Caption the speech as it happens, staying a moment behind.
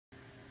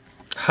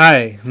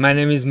Hi, my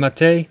name is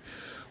Matej.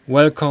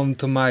 Welcome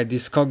to my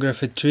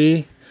Discography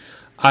 3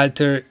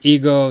 Alter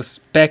Egos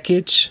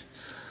package.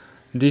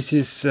 This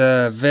is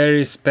a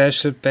very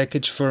special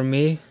package for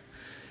me.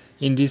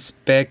 In this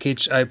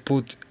package I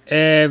put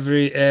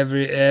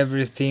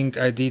everything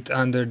I did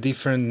under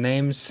different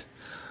names,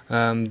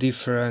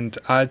 different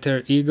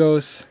alter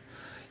egos.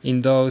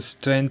 In those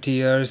 20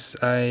 years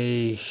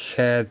I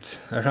had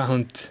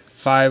around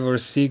 5 or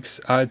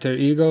 6 alter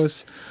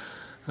egos,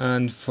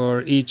 and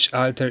for each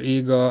alter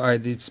ego I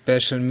did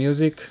special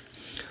music.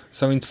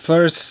 So in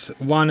first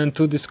 1 and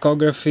 2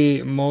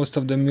 discography, most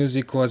of the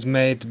music was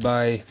made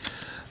by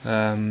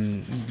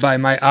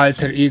my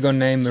alter ego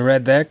named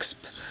Red Exp.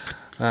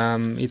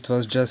 It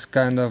was just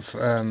kind of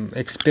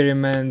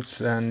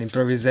experiments and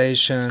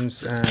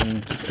improvisations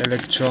and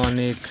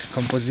electronic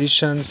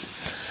compositions,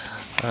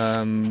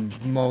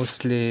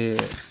 mostly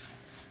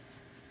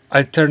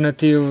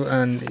alternative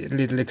and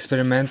little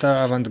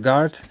experimental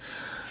avant-garde.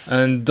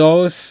 And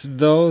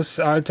those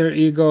alter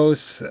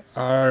egos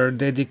are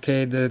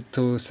dedicated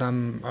to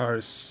some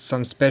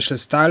special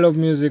style of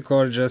music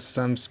or just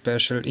some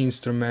special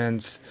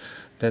instruments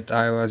that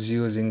I was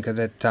using at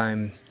that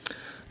time.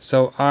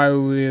 So I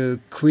will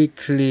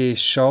quickly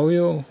show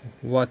you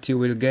what you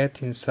will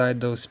get inside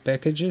those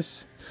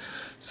packages.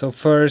 So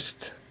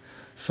first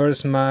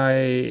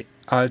my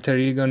alter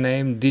ego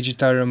name,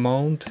 Digital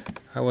Remote.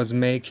 I was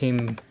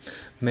making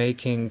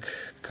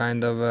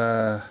kind of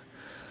a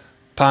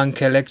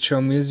punk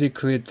electro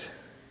music with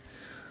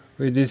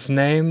this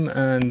name,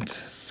 and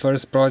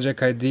first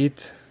project I did,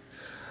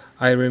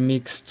 I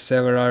remixed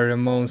several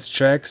Ramones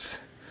tracks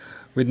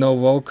with no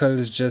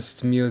vocals,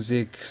 just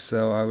music.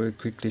 So I will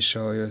quickly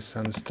show you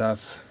some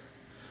stuff.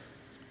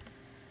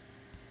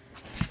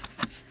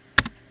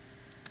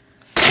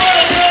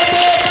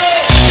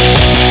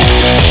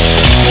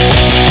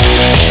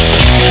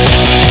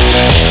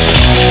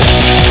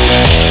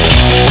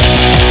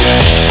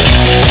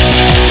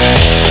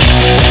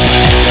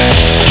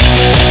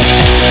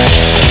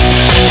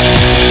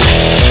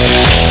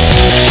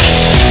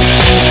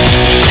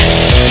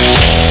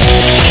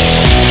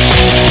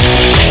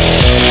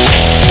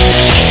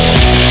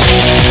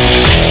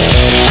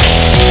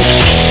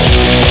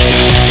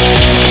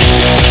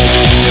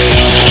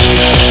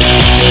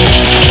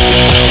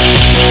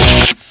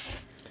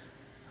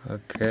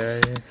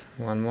 Okay,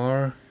 one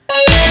more.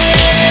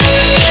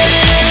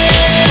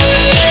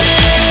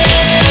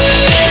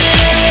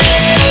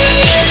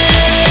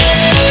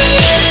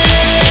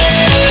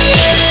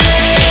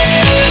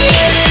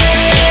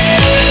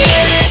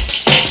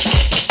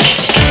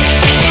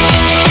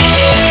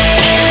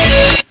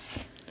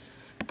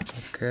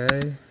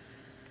 Okay.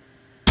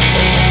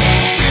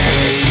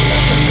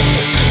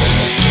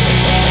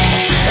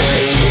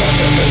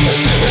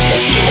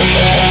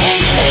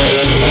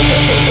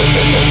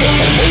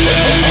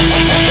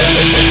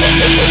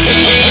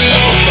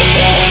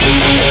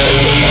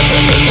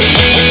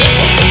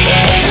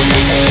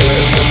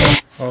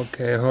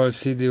 Okay, whole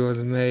CD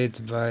was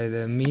made by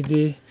the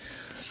MIDI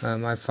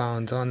I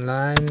found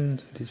online.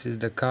 This is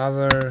the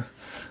cover,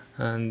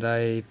 and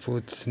I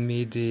put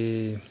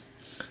MIDI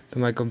to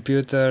my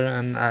computer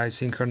and I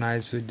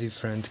synchronized with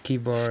different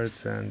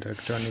keyboards and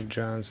electronic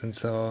drums and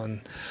so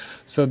on.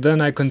 So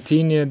then I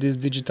continued this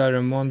Digital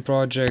Ramon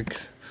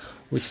project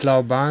with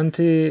Slow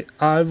Bounty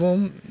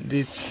album.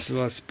 This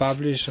was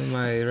published on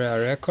my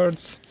Rare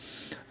Records,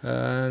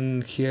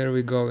 and here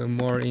we go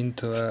more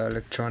into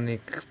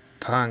electronic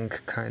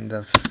punk kind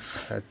of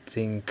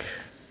thing.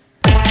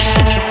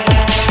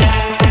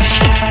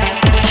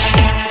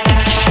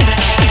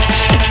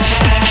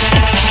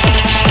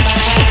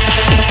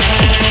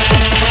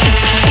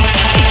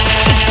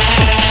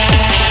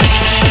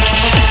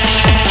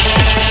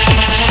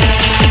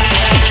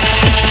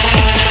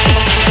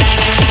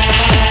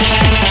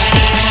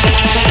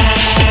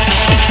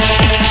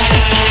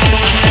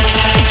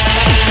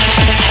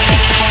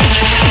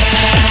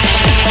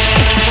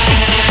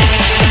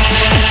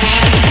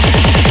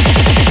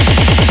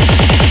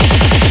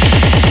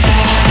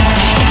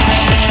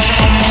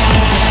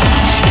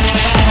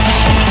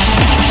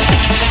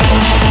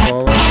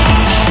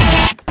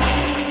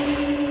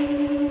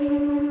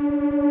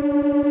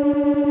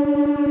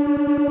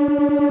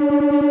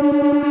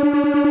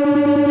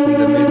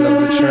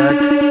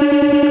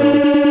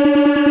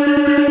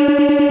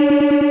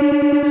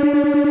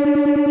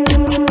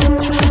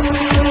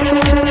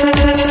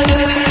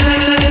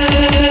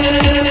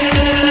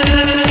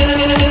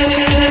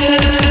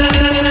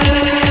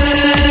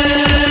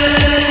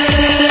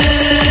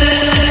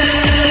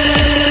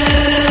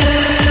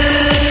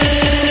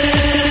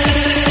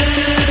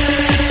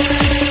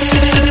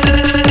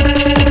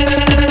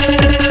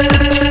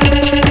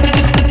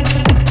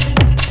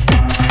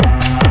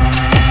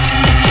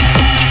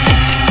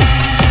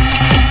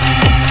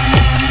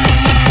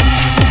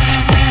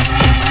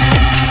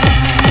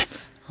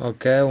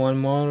 Okay, one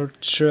more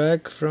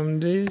track from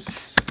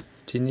this,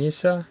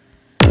 Tinisa.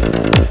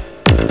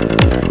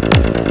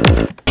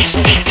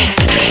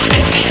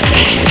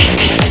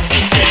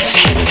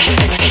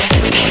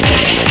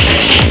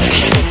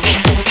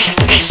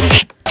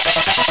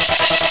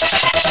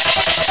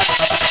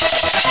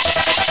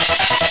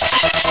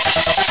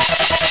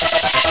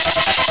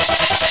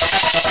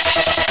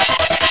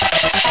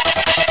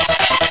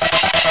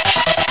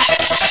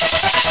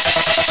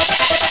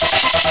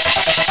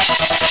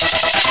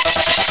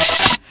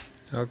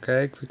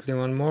 Okay, quickly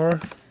one more.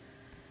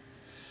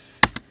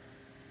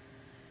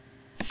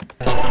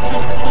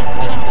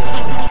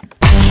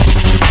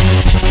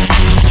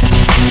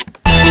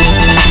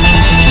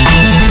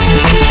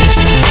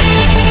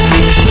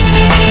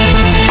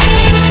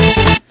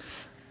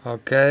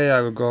 Okay,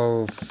 I will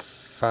go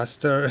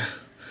faster.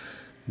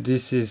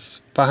 This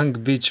is Punk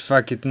Bitch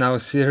Fuck It Now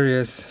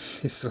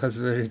Serious. This was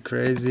very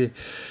crazy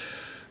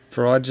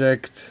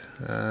project,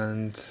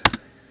 and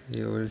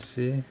you will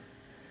see.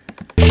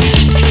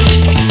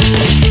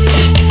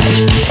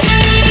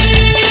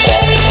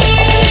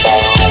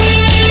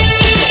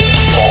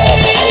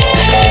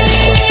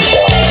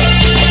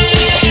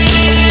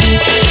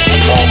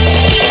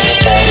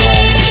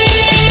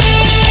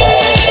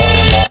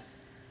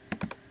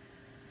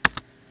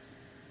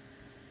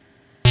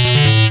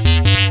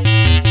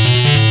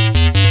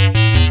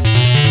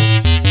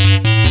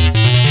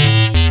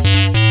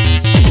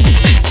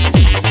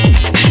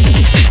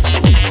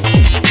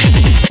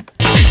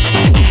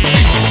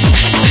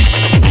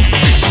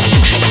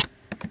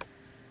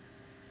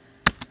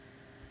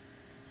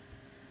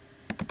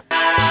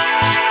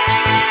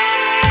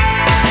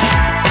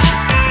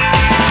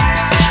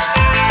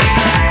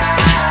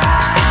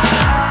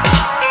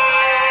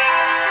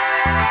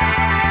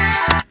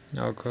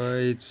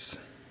 Okay, it's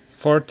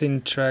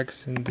 14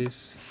 tracks in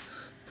this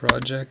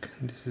project.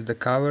 This is the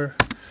cover.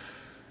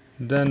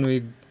 Then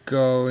we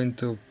go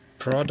into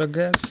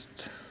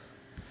Protogest.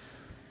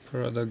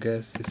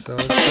 Protogest is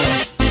also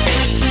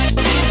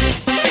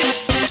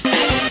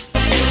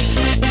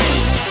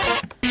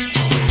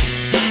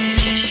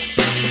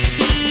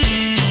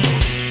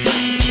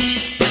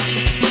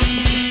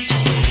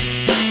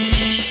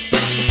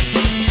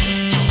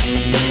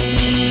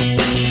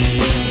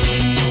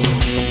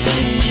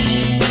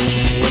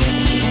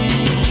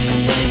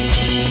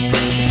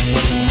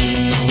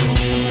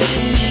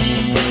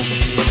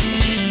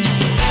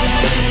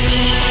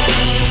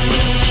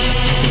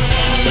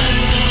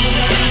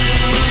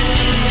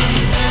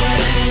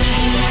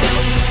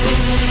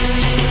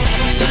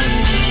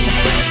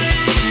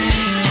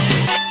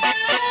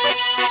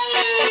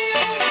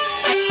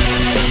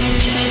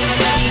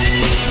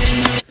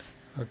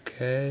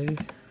okay,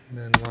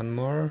 then one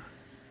more.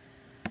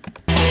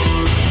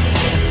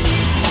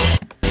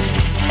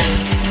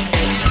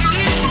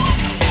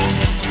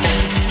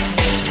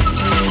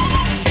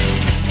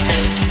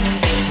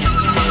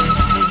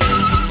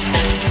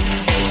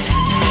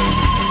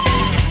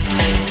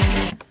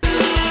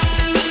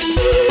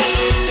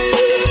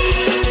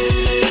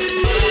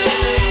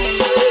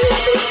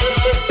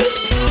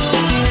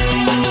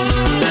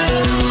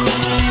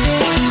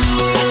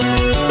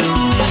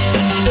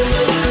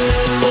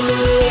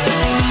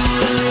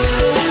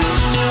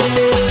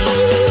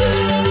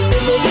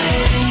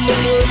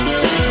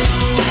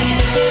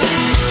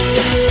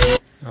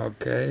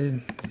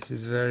 Okay, this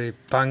is very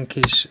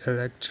punkish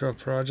electro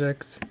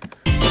project.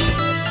 This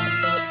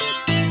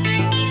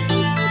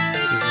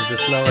is the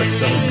slowest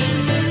song.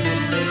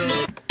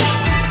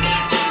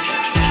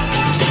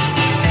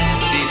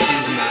 This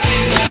is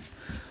my...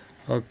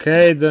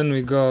 Okay, then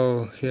we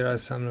go, here are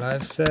some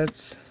live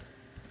sets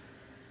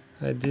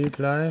I did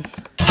live.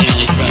 The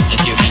only trust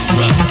that you can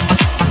trust.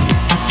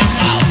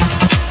 House.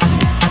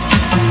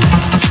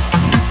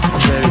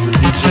 There is a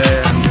DJ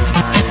and then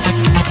I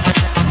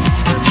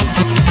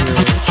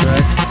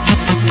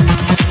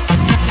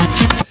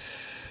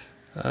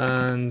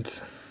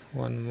and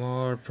one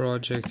more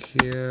project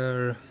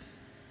here.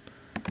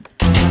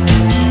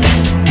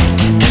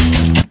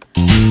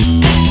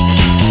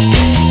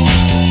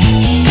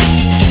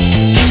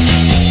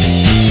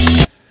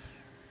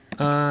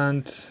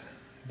 And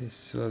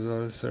this was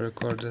also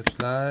recorded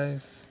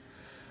live.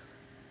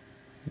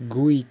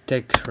 GUI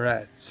Tech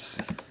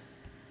Rats.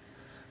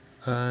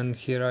 And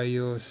here I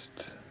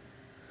used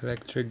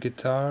electric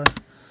guitar.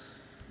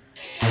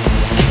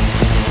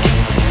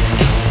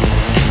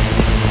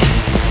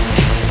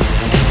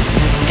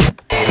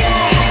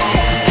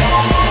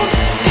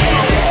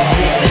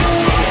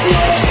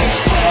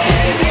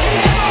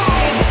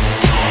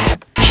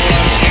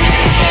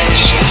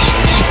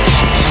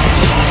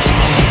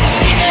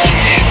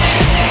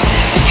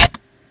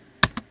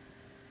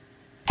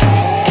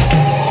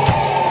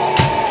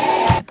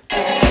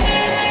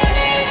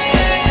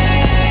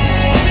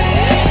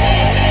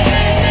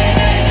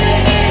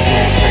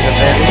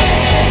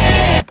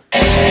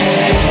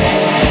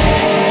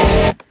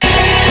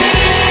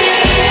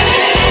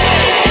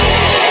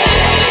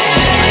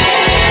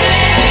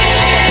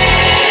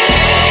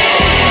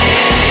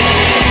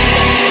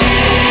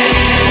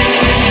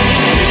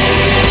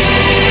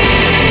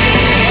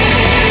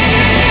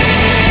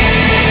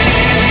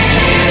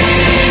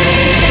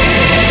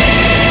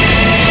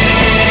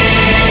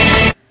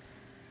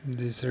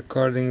 This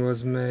recording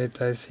was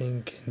made, I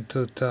think, in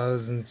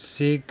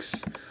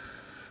 2006,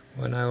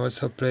 when I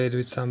also played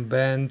with some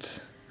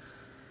band.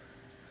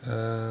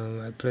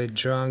 I played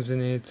drums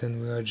in it,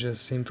 and we were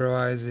just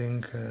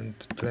improvising and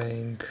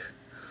playing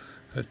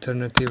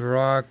alternative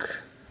rock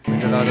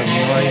with a lot of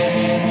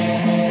noise.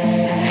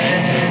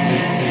 So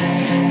this is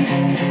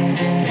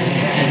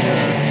really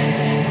similar.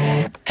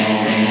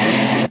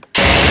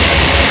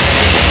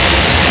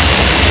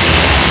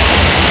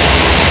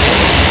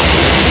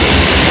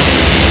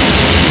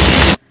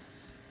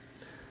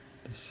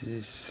 This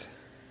is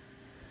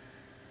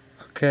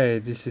okay.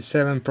 This is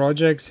 7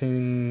 projects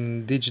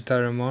in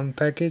Digital Ramon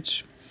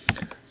package.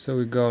 So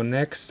we go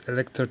next.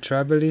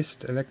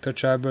 Electro-Tribalist.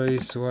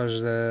 Electro-Tribalist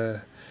was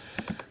a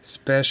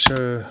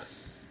special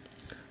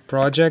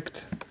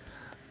project.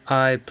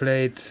 I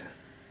played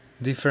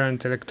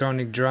different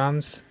electronic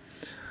drums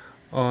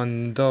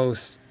on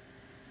those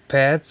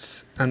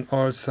pads and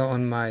also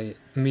on my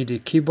MIDI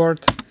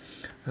keyboard,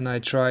 and I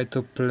try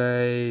to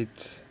play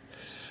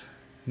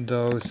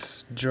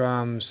those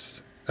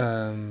drums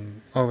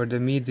over the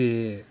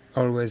MIDI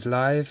always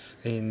live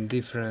in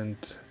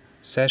different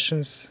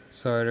sessions.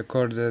 So I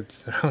recorded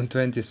around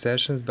 20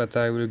 sessions, but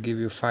I will give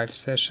you 5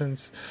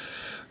 sessions,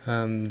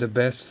 the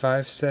best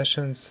 5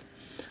 sessions,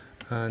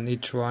 and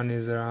each one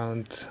is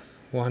around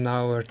 1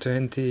 hour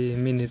 20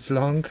 minutes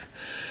long.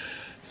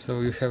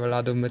 So you have a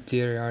lot of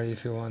material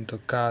if you want to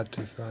cut,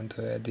 if you want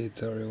to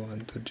edit, or you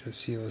want to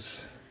just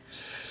use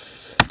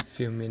a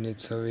few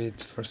minutes of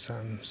it for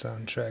some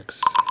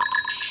soundtracks.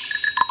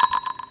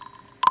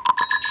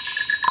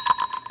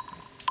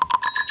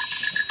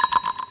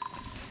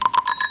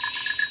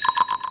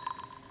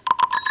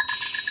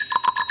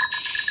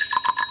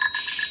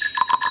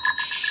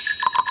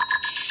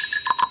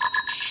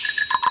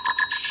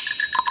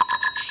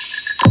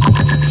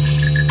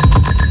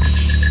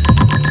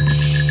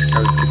 I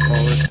will skip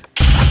forward.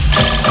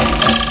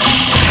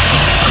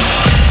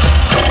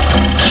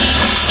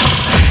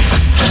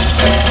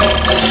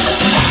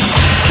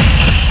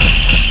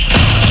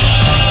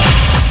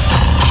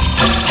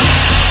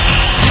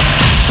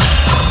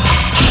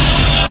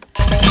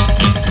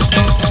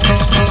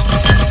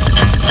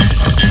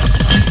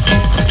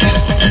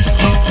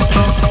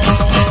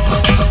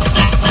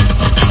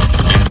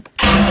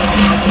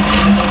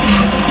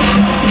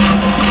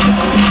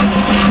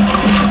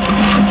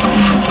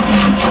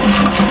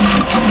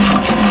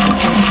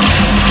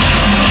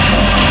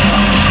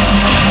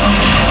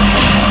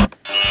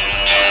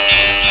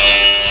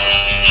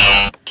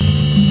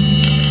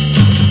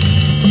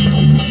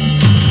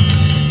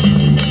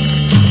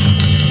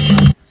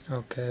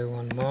 Okay,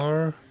 one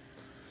more.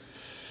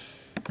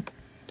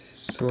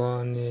 This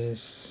one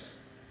is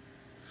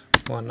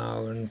 1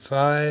 hour and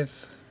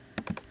 5.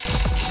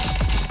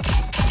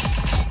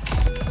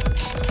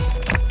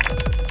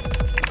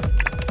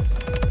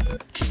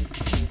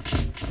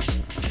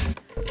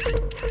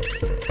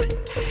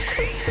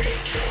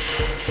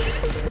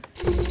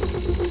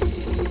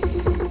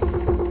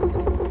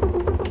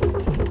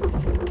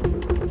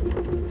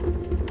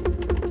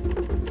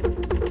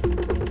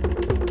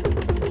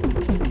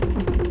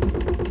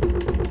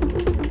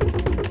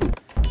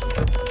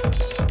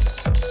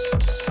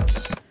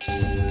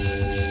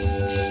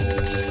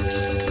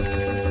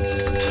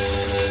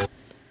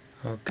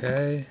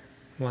 Okay,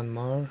 one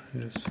more,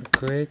 just for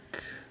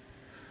quick.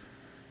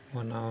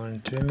 1 hour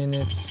and 3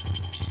 minutes.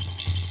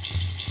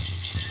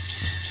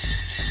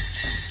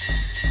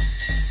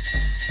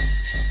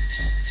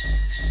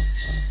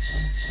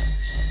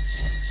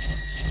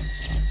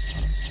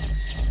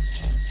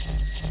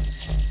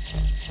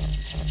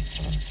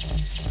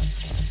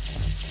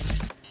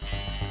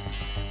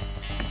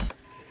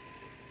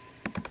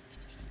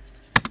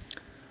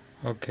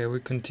 Okay, we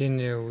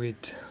continue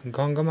with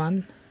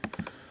Gongoman.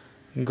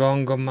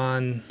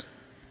 Gongoman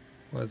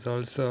was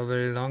also a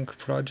very long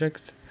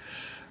project.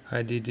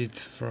 I did it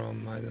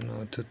from, I don't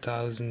know,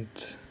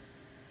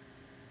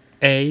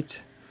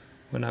 2008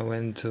 when I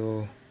went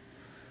to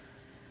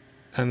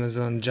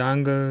Amazon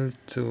jungle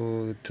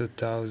to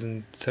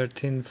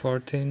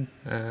 2013-14,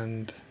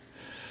 and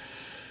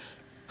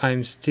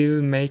I'm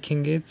still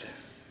making it,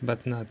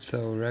 but not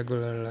so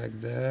regular like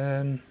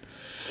then.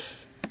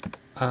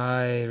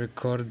 I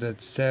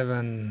recorded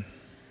 7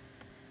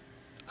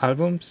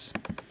 albums,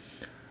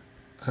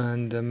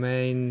 and the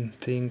main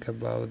thing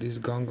about this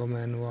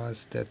Gongoman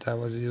was that I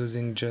was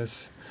using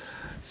just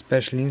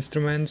special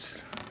instruments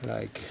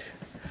like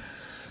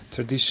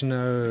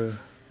traditional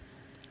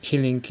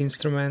healing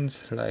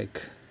instruments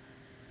like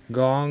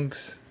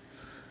gongs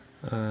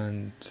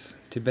and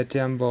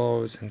Tibetan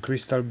bows and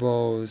crystal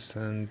bows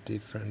and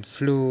different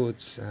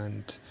flutes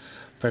and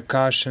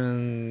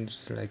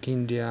percussions like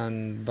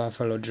Indian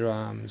buffalo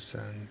drums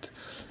and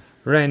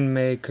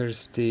rainmaker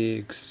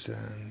sticks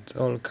and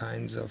all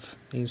kinds of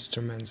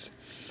instruments.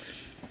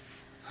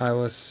 I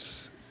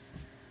was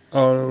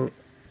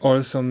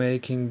also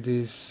making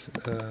these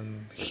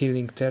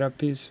healing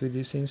therapies with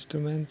these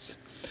instruments,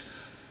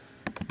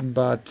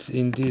 but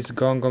in this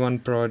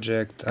Gongoman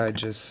project I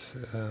just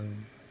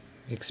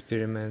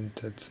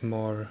experimented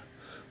more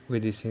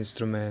with these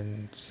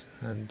instruments,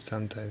 and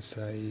sometimes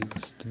I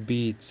used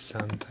beats,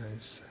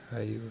 sometimes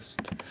I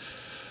used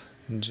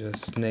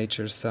just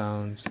nature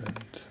sounds,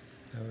 and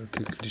I will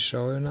quickly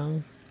show you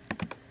now.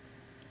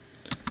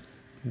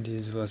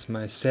 This was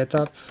my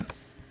setup.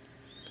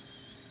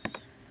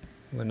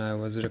 when I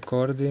was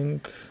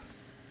recording.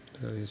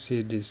 So you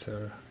see, these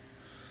are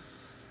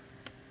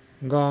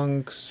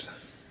gongs,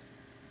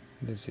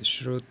 this is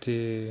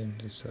shruti,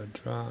 these are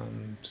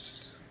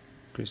drums,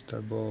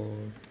 crystal ball,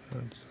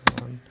 and so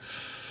on.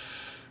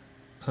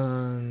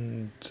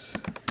 And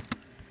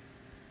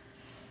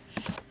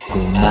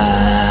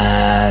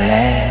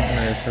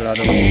there's a lot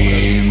of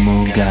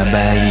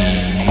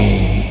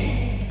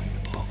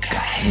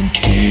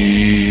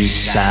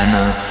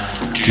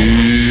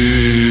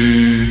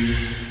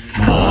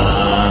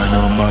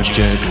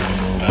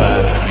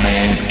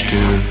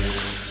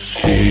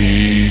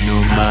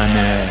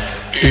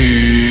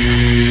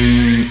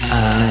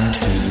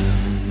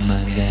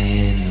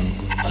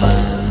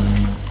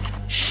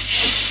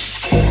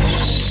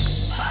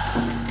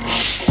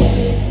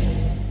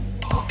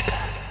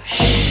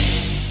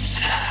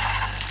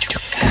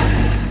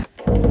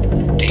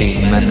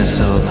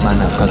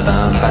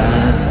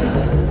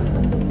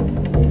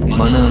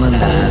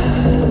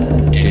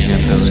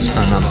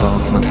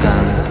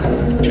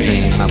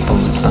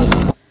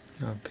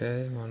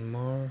Okay, one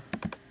more.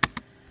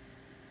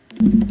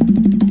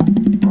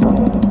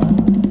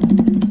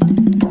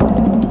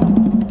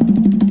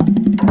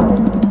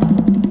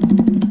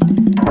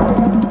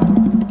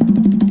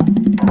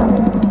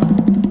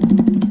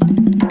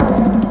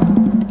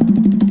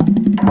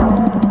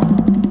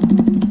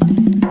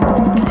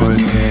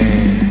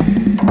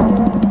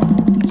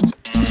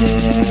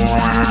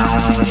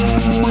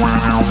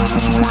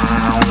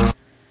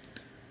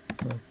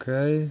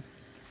 Okay.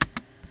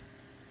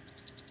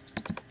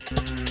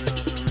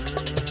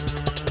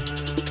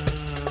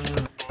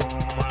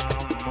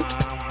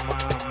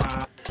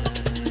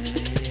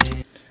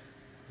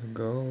 We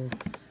go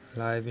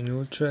live in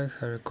Utrecht.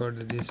 I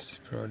recorded this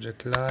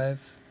project live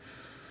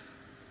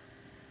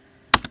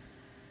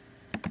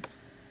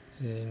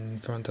in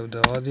front of the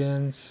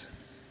audience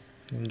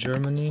in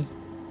Germany.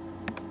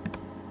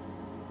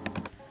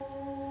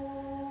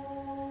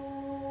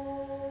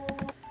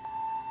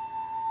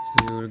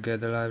 You will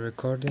get a live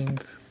recording.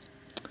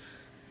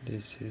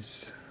 This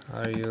is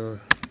Are You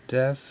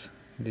Deaf?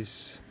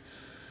 This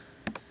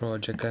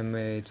project I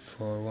made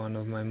for one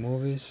of my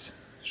movies,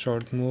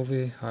 short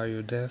movie, Are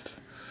You Deaf?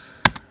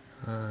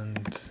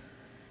 And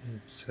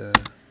it's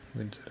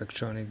with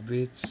electronic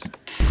beats.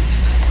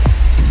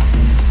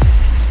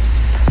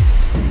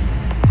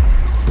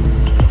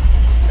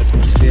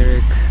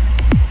 Atmospheric,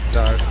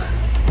 dark.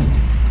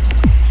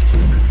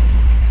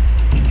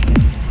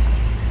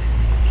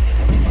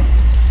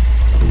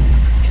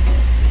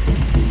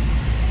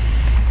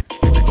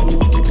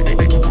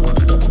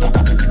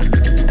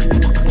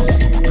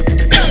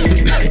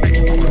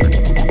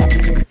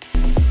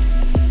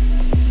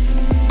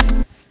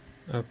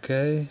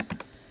 Okay,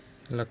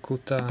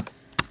 Lakuta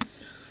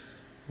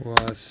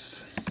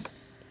was,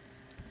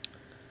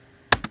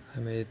 I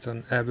made it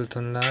on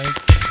Ableton Live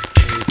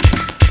with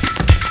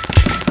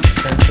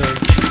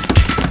centers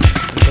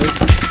and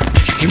loops.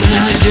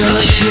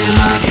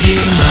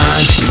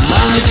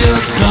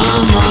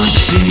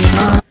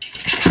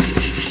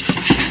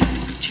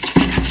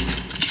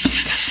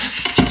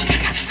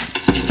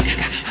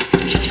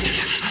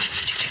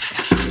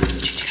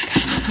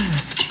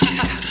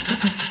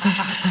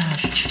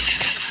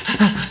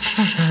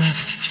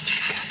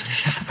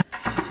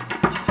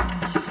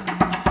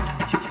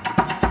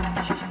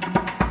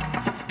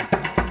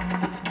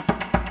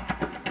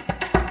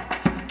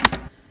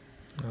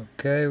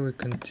 Okay, we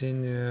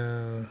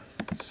continue.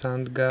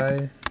 Sound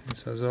Guy.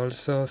 This was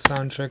also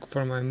soundtrack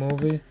for my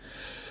movie.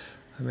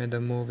 I made a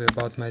movie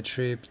about my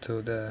trip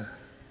to the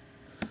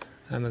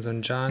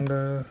Amazon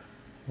jungle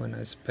when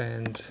I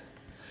spent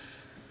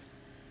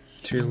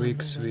 3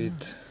 weeks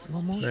with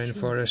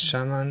rainforest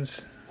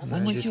shamans and I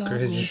did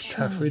crazy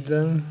stuff with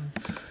them.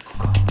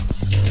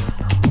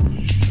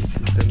 This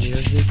is the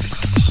music.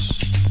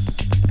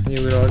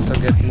 You will also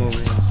get movie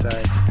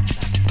inside.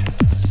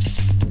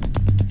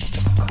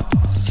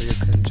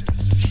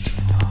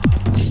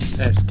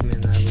 Ask me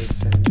and I will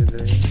send you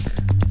the link.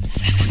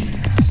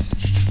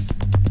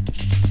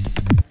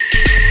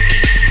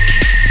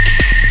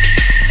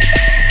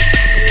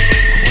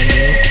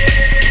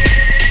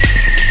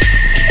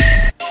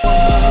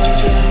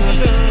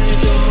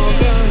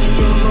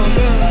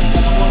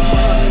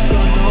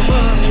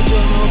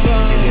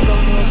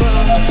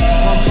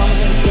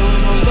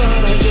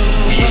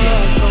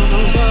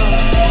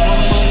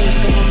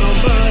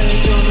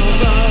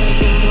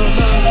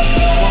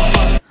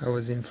 I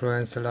was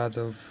influenced a lot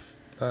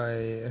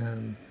by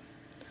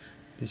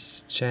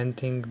this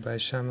chanting by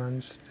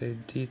shamans they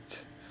did,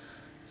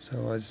 so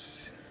I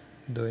was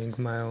doing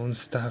my own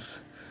stuff,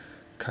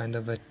 kind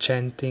of a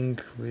chanting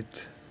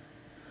with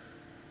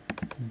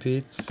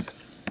beats.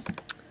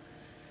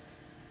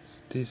 So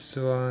this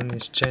one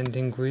is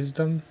chanting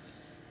wisdom.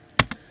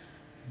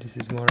 This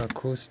is more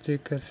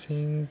acoustic, I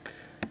think.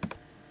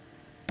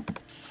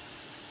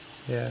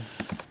 Yeah.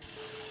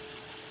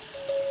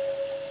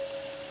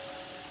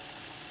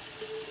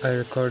 I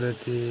recorded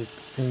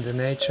it in the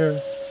nature,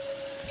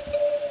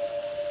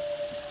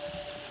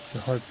 the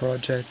whole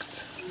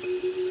project.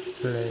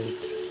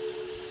 played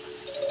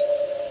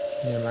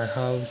near my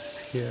house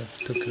here,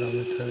 2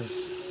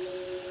 kilometers.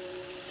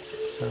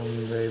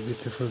 Some very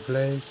beautiful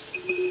place.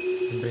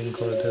 Bring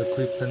all the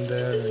equipment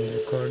there and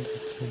record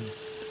it in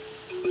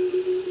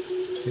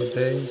a few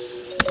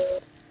days.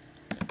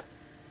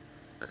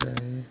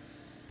 Okay.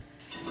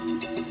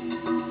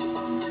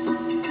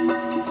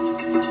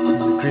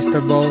 The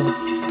crystal ball.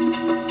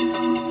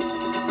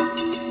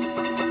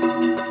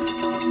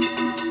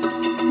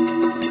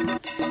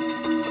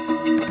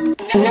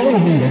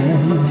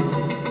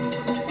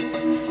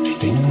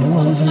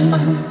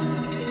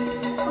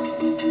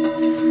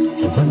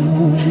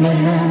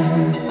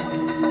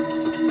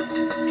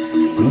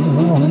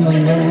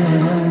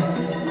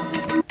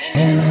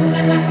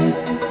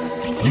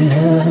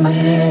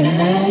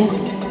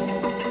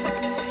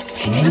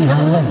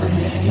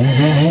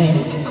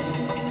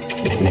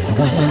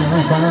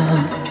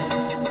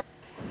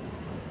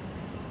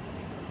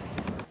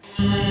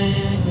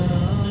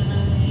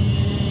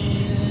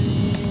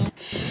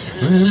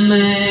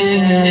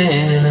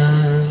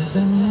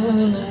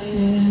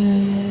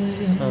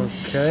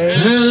 Okay.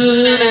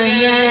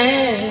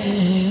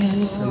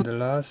 And the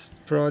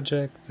last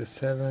project, the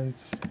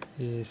 7th,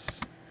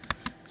 is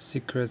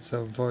Secrets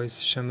of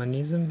Voice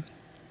Shamanism.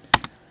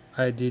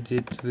 I did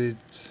it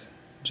with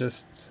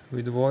just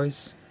with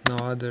voice, no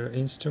other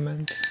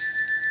instrument.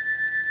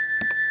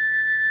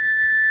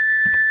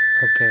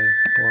 Okay,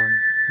 one,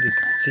 this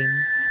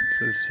tsin,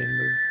 so the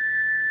symbol.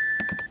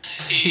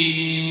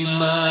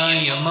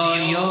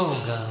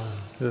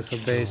 It's also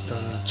based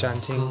on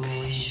chanting.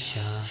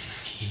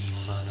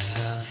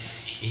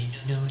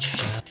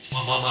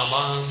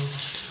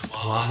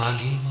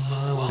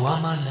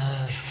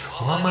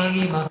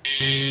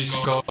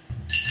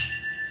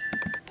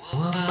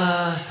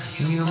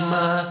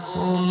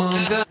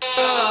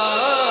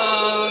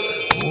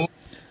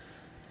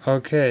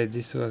 Okay,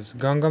 this was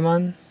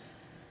Gongaman,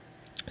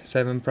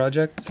 7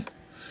 projects.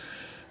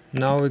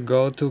 Now we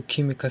go to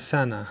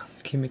Kimikasana.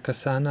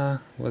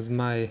 Kimikasana was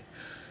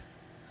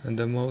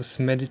the most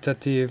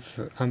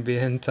meditative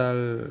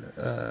ambiental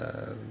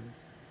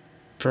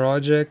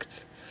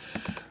project.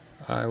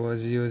 I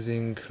was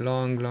using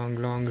long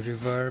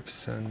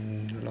reverbs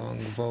and long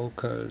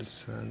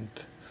vocals and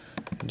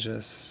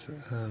just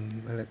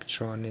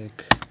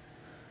electronic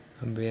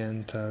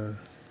ambiental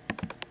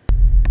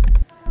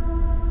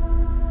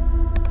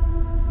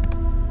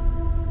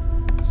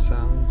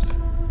sounds.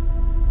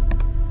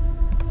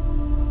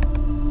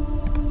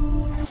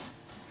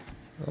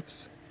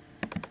 Oops.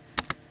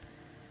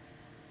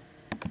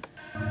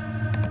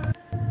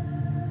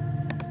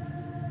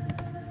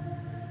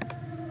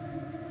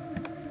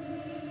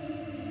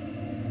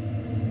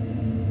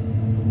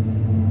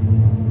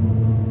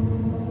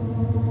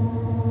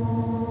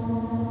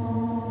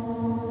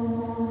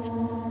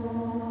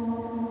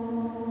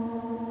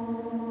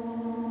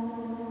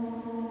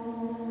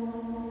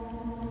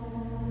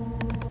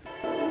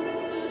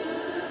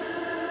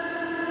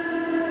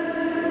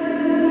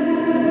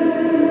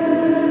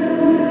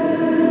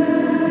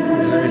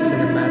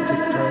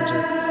 Cinematic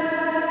project.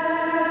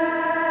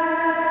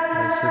 I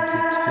also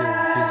did few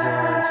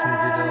visuals and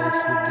videos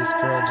with this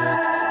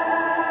project.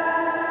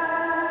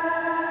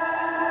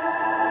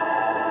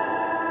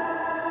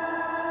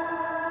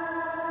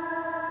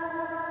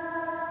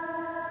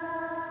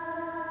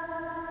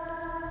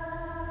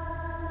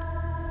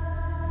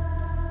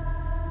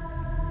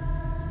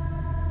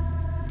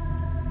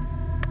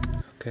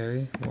 Okay,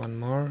 one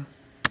more.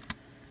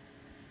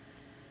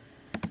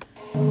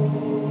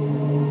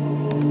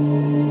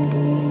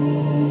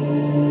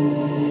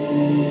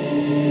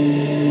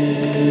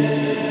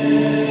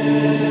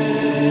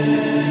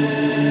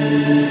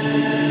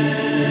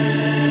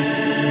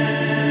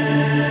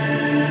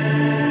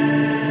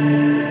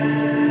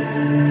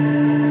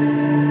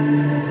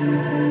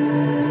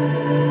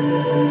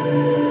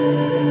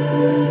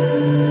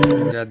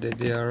 The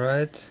idea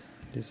right.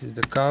 This is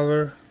the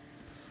cover.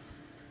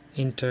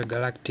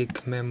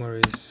 Intergalactic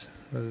Memories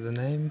was the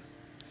name.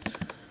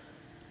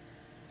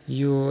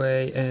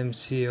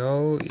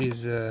 UAMCO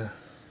is a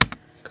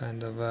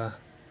kind of a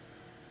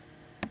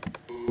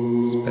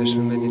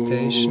special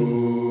meditation.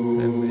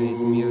 I made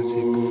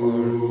music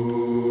for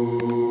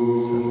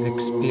some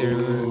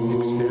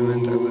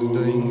experiment I was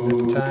doing at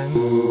the time.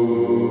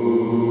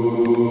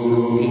 So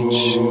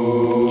each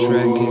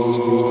track is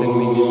 15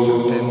 minutes or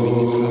 10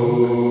 minutes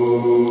long.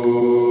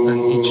 And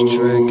each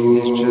track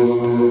is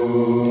just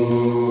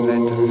these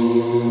letters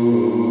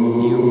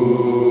U,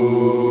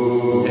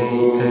 A,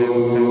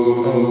 M, S, O.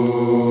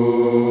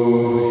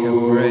 We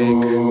have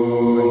break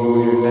when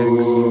we relax.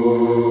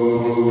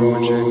 This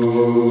project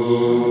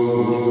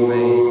is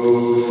made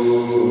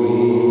so we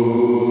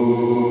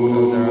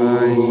close our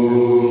eyes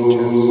and we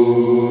just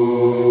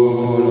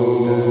follow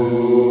the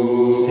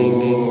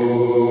singing.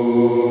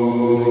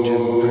 We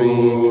just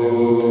breathe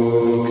and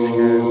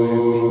exhale.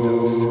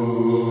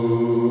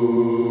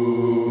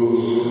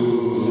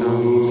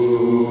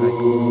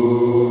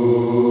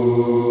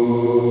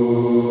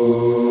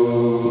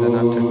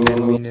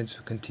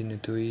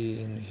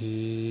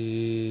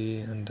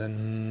 then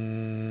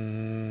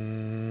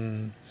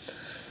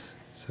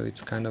so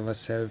it's kind of a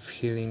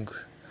self-healing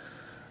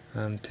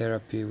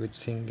therapy with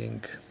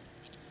singing.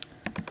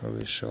 I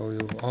will show you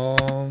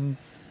and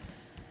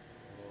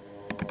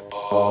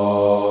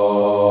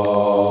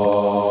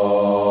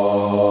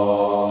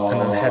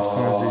on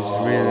headphones is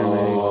really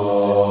really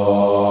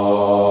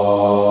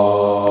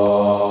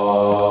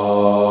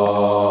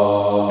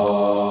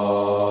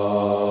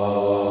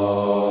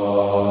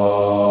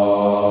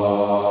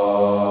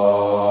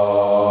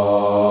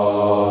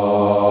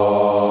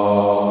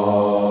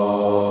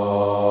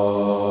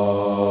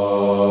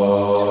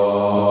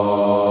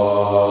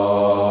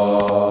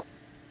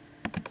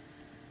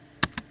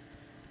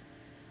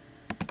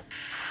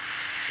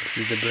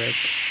This is the break,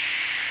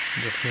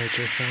 just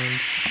nature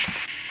sounds.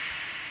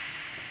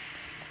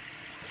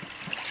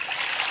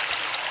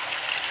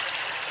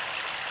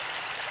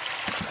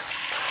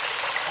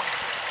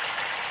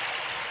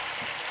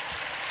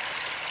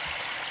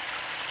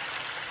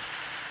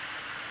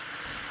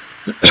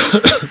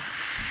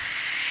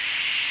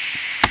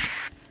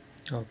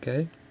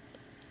 Okay,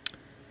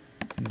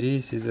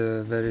 this is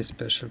a very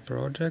special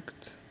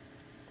project.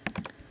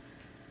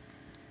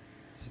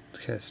 It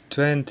has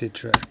 20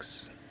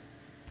 tracks.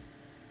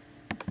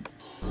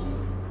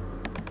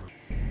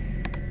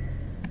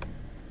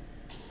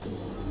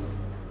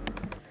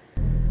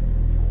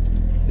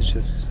 It's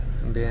just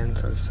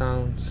ambiental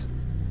sounds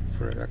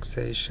for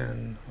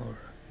relaxation or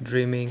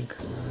dreaming.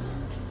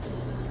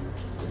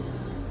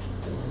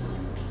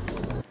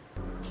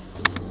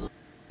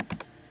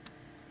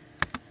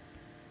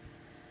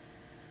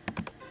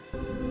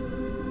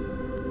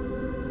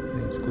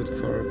 It's good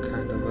for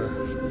kind of a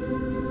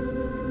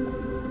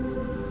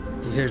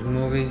weird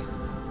movie,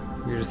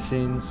 weird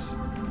scenes.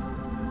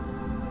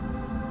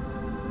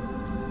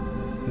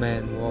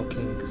 Men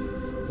walking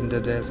in the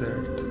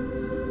desert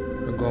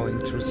or going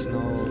through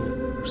snow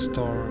or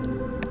storm.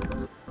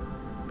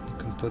 You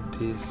can put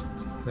this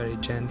very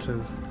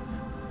gentle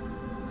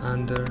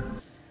under.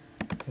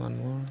 One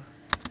more.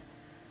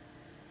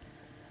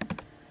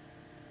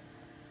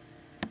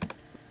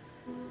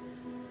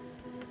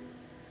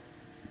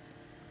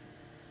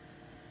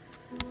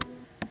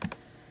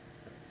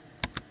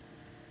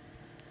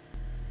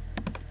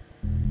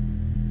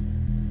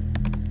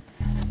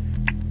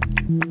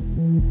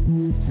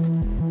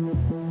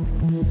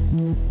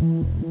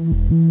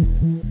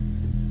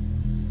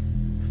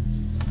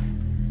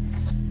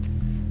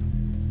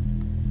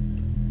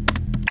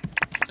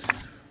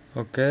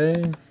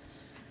 Okay,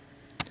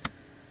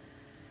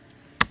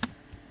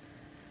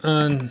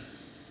 and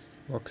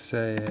what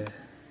say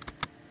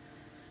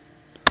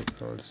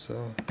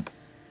also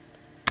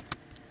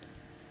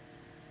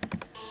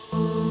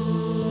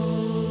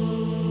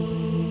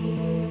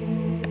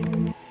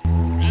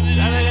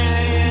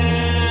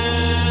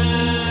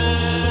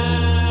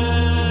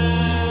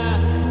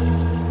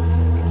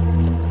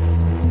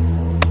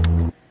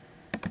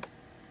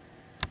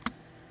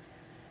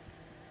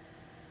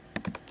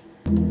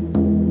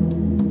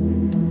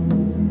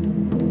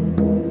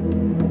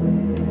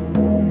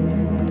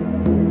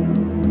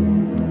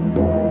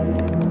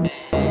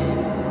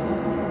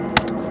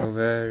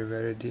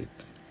very deep.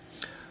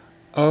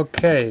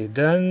 Okay,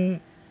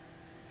 then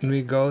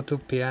we go to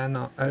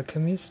Piano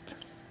Alchemist.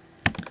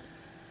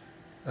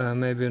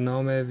 Maybe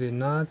no, maybe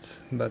not,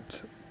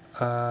 but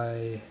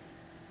I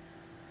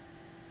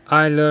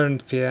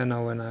learned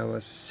piano when I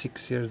was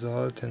 6 years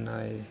old, and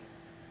I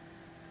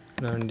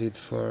learned it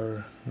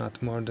for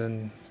not more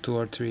than 2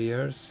 or 3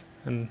 years.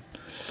 And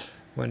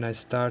when I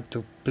start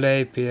to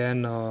play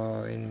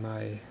piano in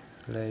my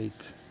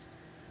late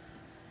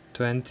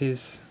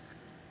 20s,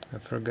 I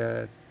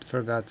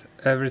forgot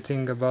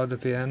everything about the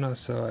piano,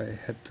 so I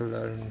had to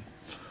learn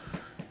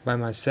by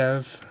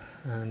myself,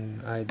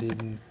 and I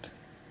didn't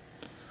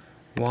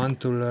want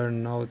to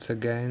learn notes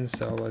again,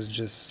 so I was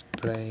just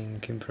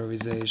playing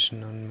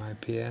improvisation on my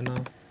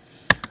piano,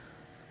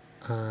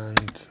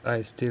 and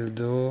I still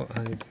do,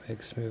 and it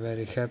makes me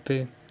very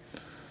happy.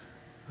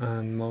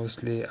 And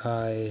mostly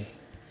I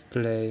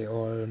play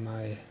all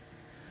my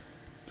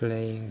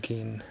playing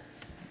in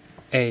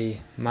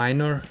A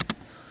minor.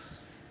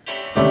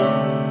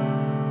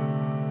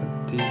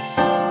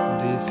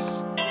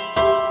 These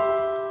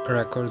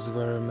records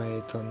were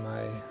made on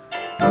my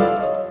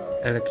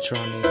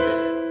electronic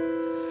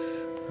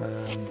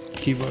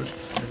keyboard.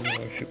 I don't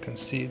know if you can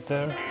see it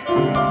there.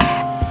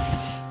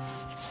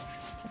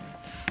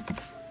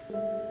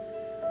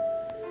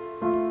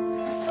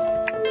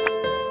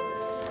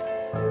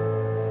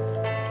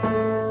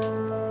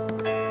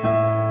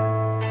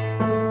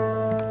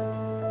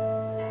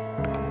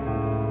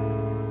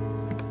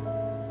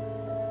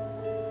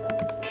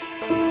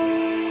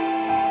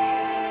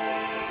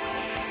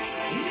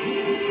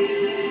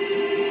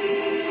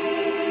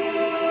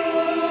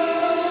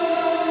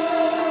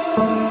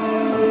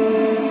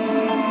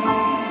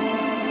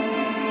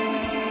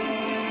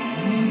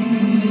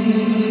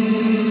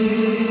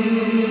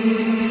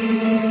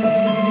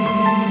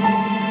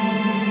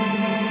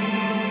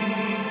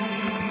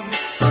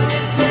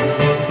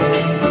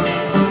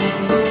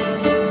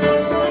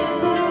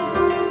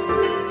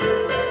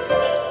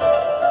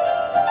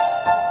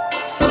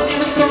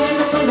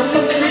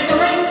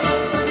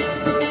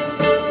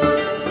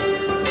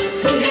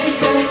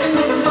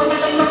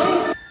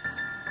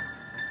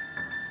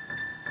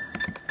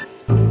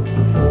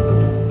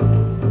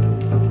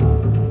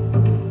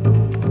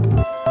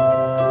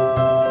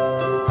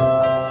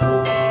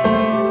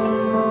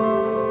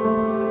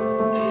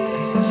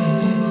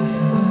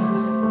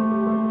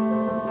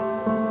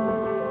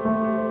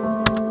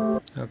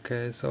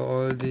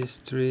 these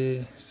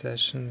 3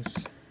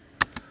 sessions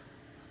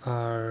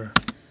are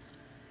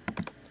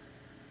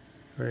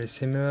very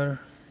similar.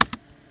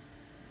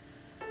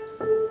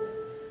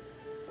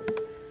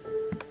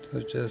 So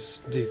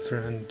just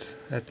different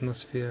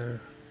atmosphere,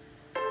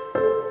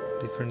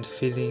 different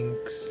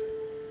feelings,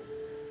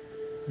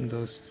 and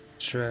those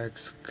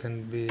tracks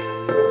can be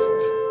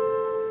used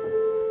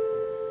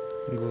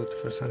good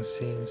for some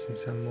scenes in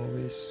some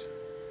movies,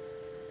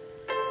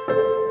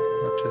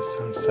 or just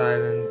some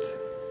silent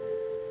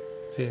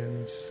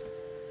films,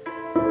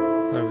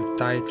 or with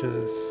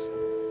titles,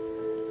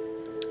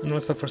 and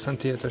also for some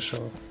theater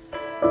show.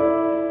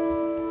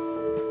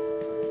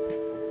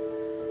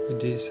 With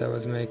this I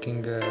was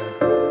making a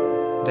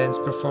dance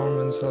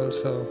performance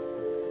also,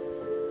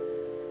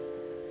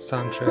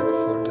 soundtrack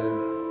for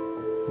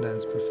the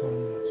dance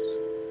performance.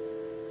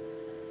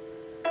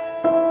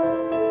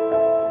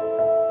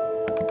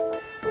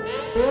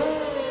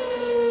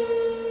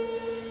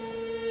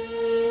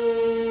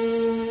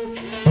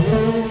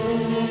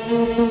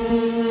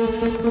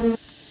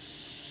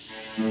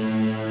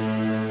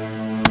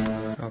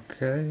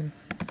 Okay,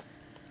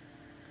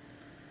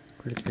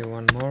 quickly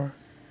one more.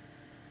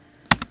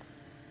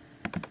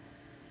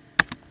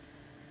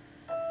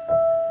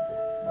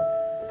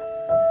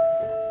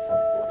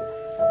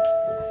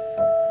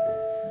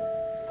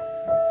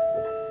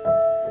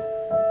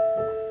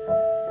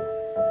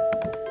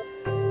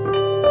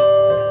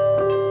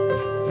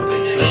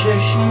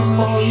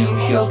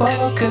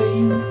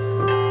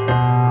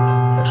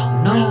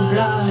 No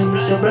lies,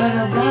 so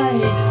bright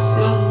lights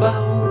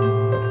abound.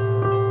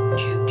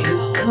 You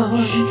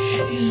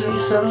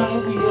conscious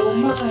of your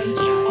mind.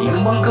 You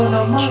are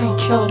gonna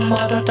mind your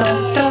mother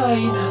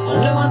die.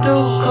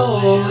 Under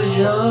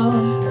caution,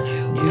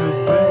 you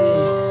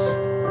brace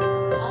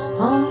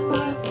on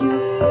back your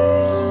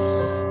face.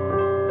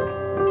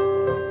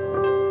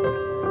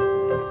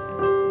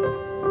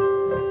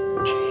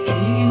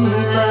 Dream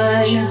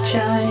by your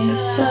giant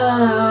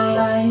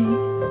sunlight.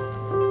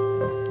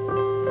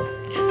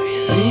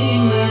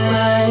 Dream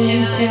by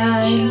your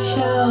giant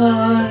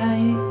sunlight.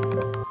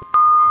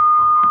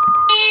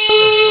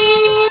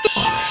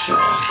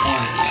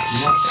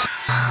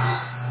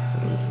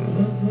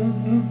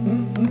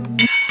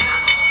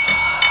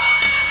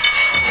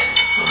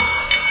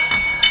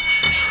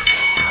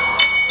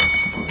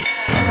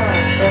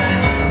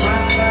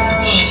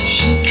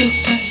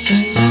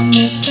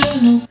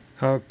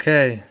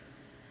 Okay,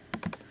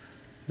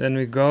 then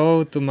we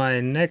go to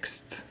my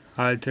next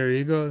alter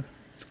ego.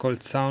 It's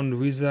called Sound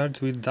Wizard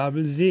with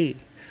double Z,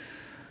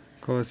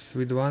 because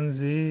with one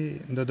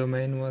Z the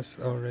domain was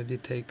already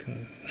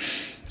taken.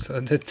 So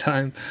at that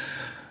time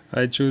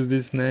I choose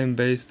this name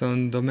based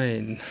on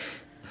domain,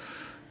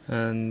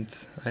 and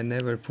I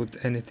never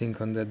put anything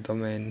on that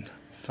domain.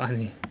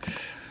 Funny.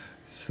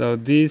 So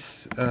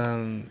this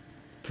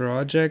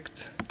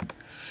project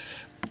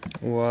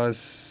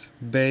was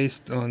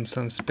based on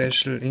some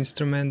special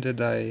instrument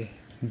that I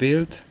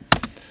built.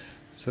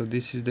 So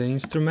this is the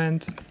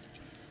instrument.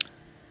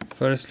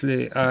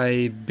 Firstly,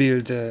 I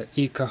built a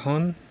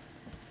cajon.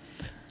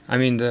 I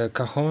mean the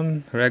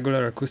cajon,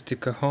 regular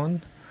acoustic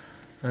cajon,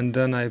 and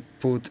then I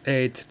put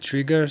 8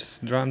 triggers,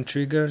 drum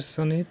triggers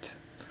on it,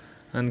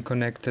 and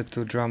connected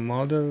to drum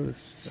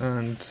models.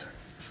 And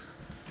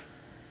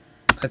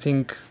I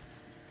think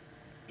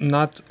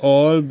not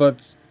all,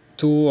 but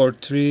 2 or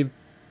 3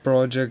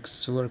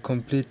 projects were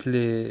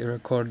completely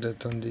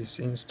recorded on this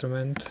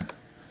instrument.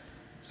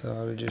 So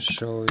I will just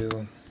show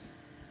you.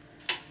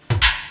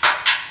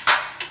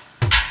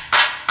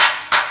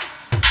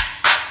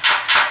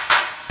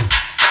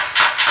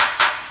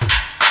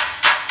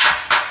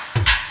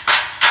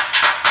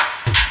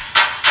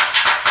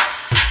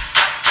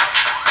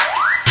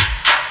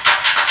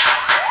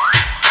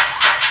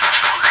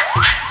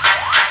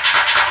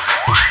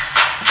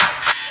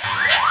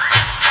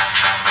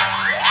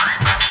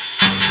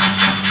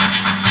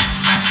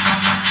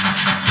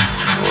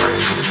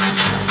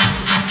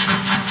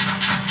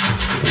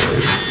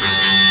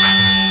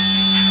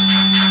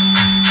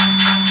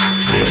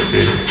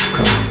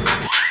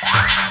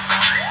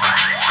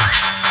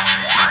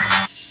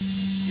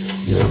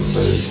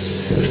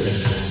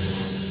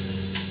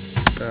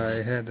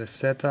 I had a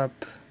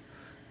setup.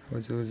 I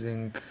was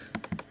using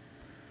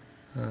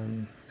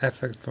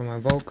effect for my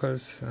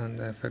vocals and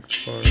effect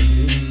for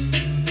this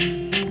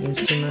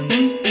instrument.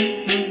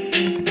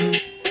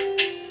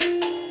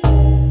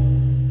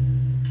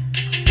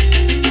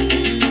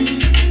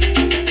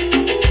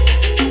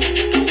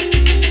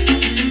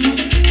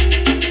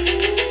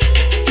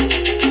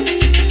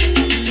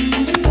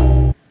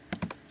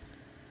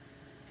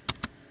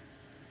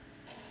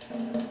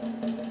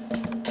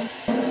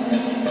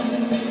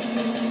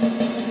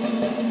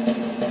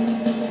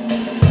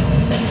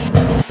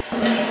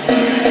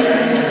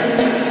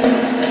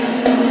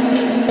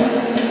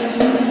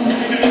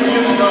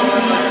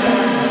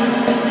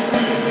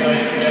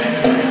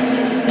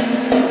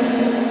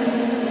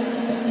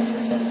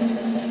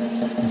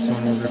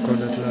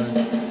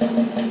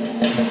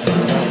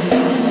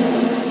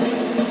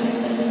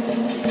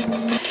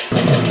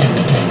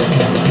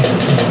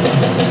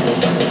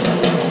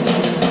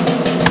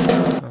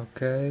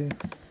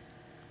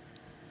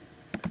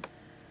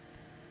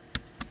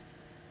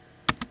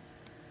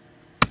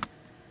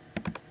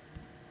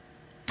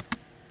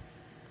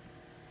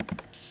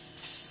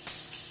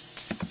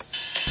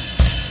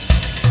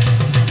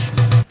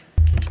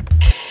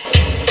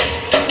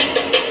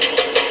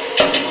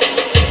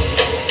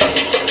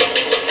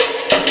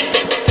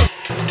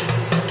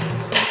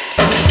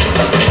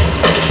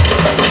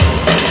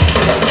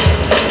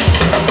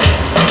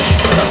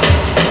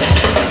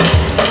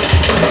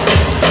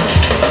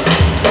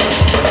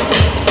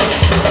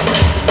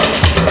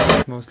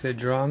 play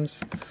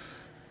drums.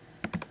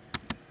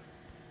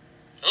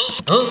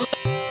 I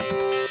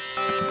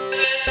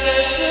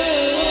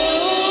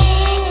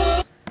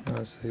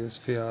also use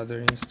few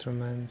other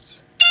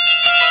instruments.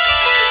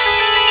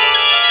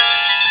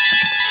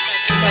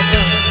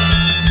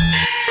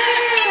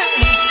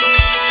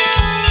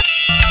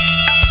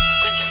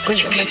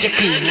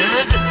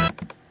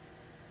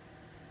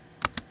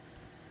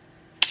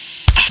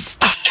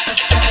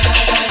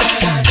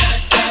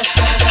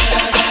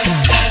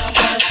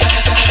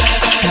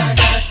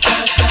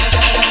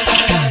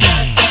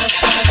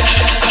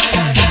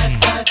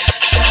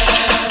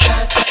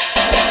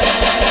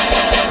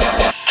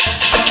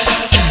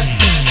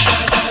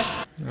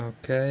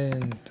 Okay,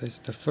 and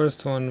the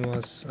first one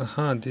was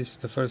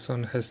the first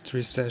one has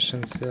 3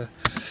 sessions, yeah,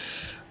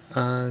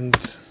 and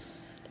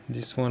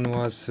this one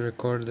was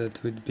recorded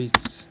with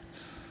beats,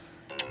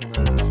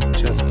 not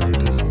just on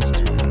this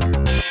instrument.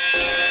 And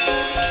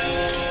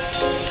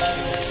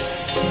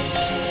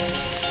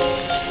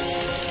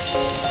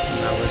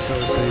I was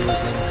also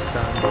using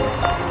some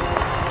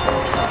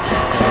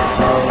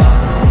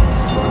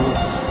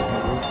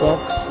groove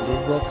box, a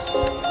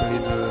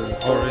little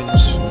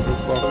orange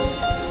groove box,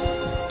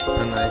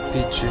 and I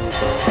pitch it to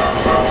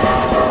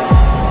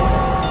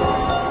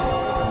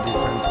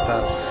different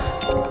stuff.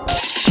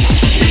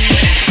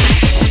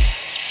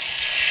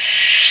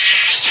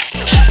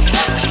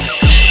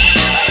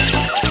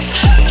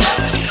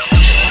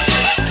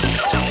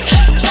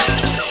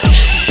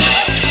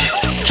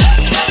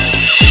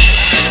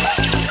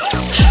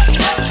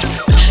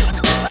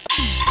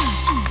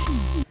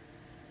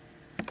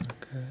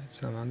 Okay,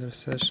 some other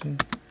session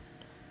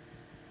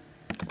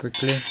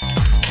quickly.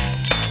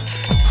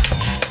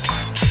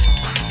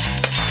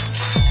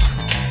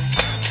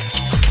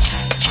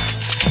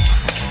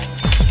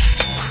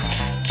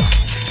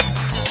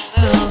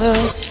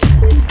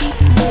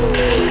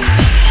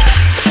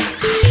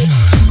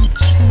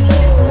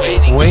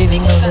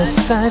 Waiting on the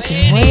side,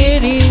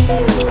 waiting.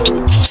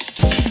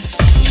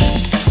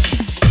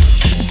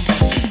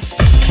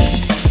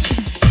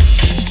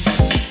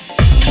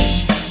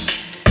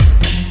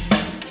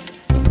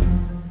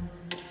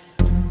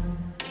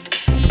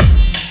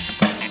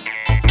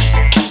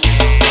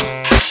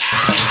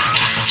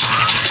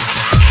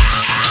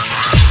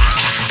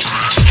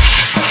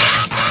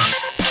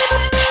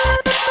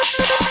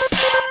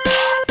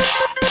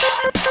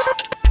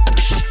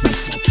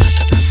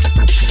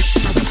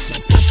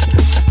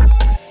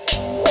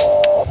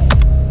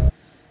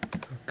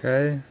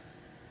 Okay,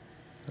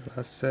 the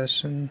last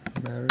session,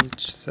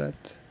 marriage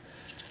set.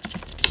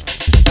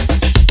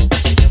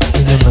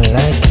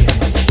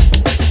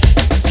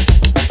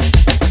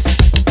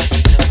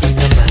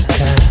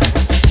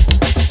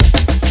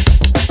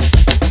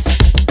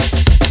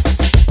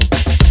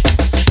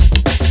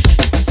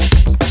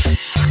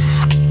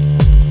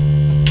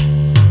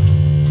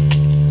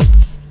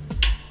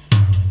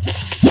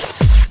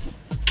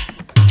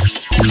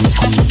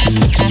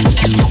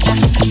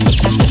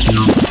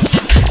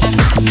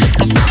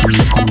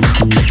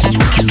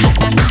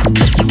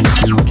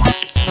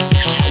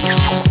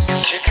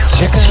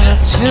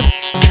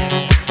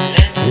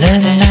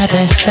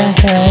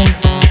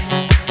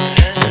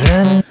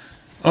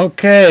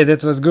 Okay,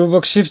 that was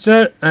Groovebox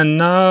Shifter, and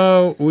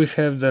now we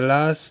have the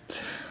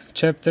last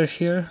chapter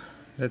here.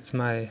 That's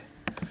my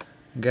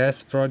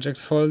guest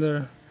projects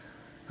folder.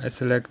 I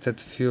selected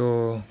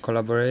few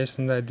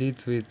collaborations I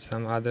did with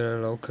some other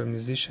local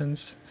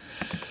musicians,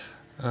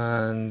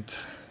 and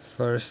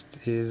first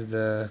is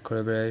the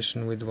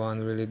collaboration with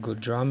one really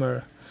good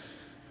drummer.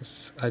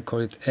 I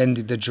call it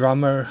Andy the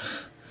Drummer,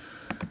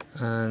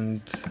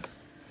 and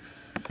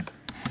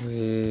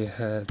we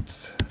had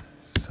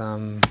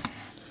some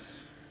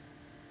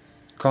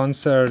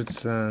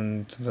concerts,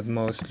 but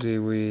mostly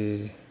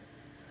we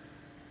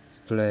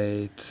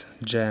played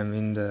jam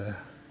in the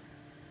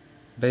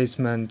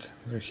basement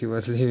where he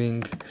was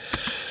living,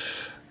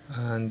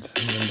 and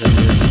then the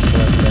music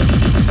was like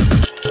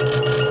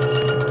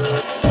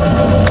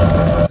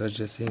this. So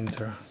just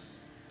intro.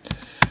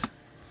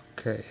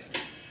 Okay.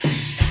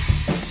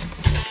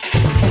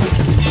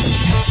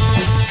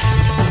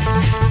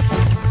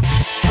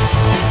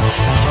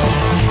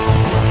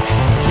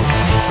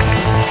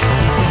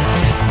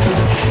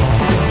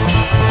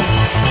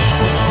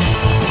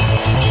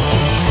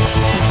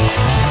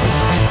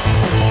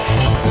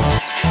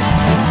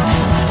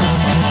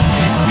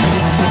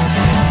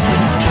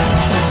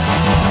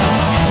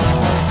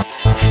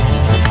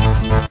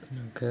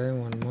 Okay,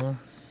 one more.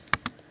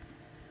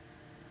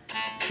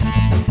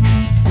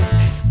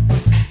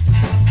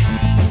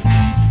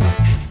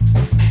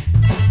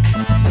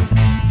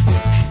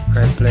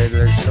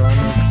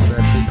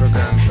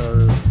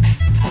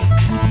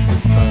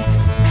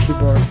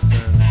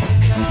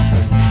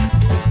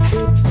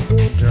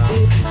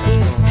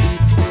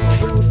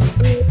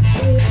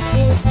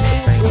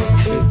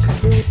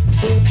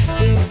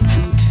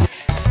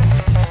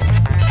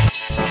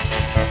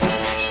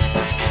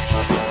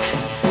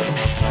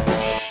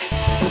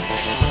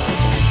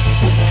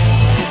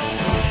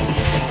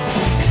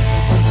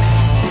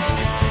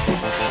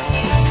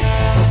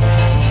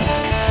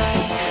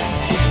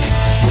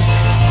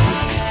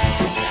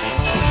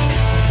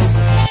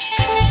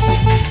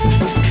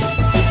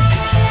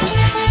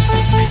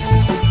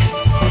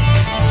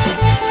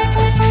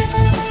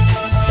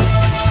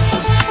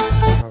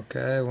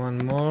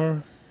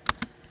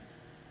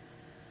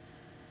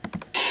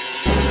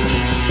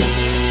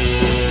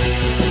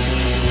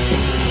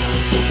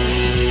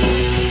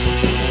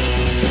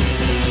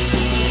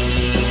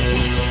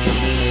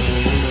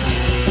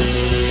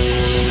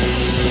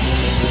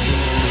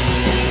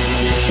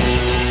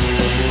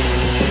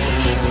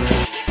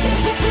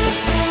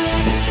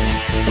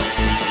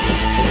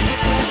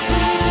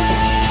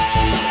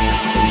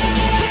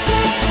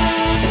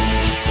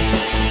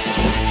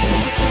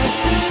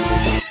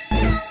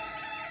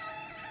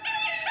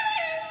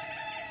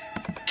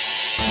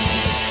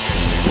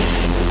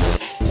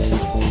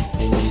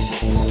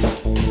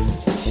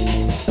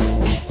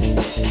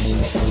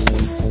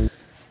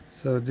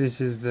 So this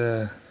is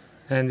the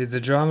Andy the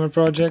Drummer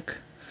project.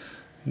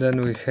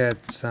 Then we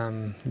had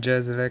some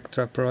jazz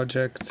electro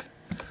project.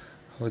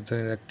 I was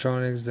doing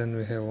electronics. Then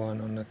we have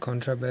one on the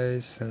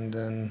contrabass, and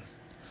then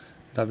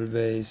double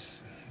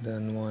bass,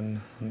 then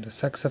one on the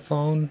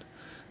saxophone.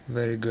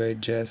 Very great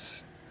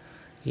jazz,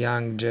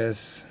 young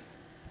jazz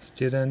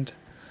student.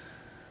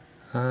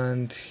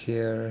 And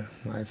here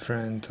my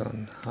friend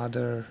on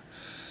other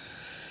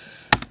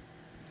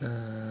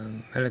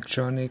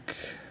electronic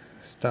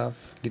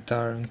stuff,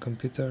 guitar and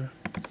computer.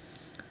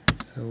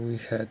 So we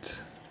had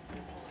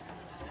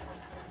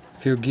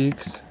few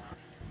gigs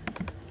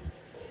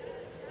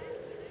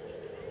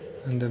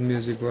and the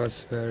music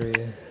was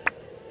very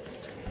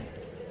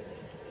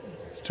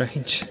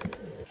strange.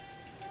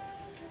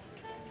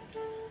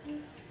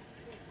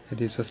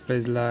 And it was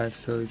played live,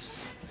 so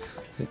it's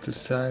a little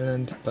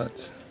silent,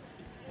 but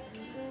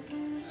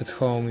at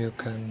home you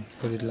can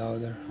put it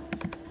louder.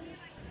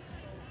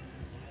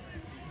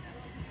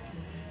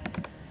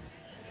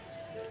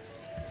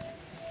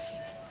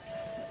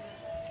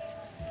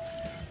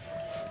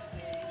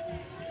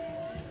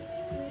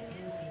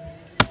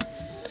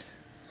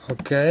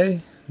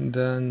 Okay,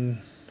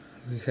 then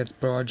we had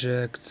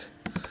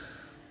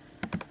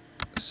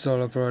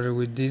solo project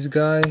with this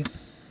guy.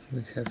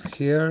 We have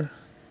here.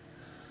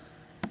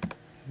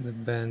 The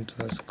band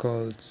was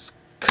called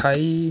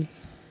Sky.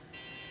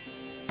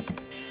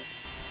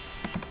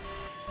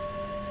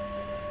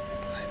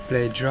 I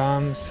play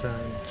drums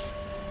and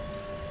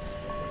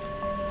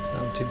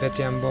some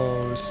Tibetan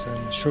bowls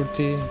and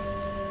shruti.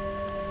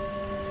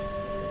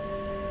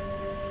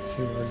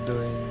 He was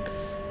doing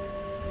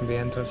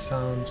ambiental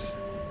sounds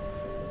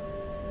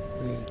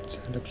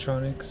with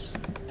electronics,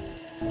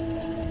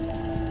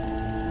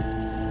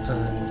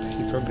 and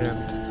he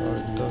programmed all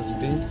those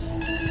beats.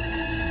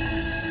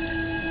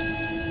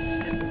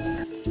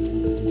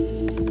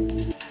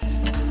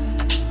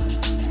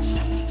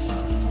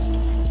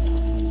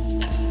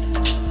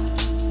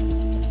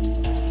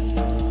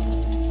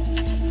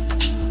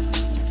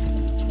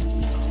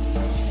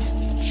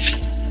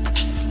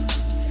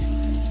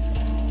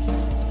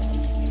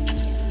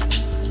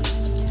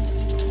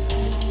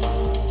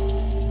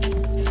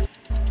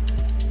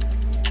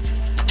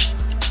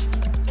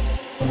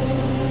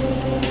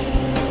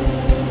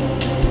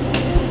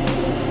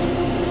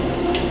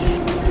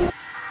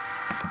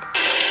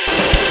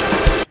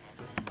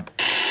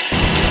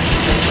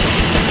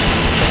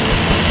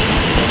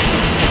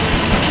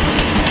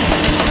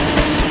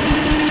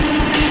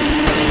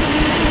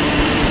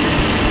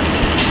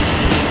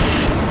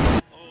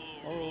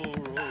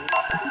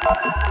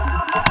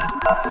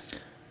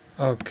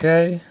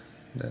 Okay,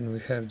 then we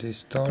have this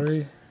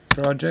story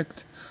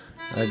project.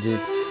 I did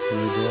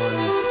with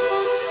one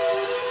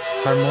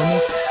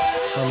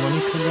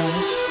harmonica guy.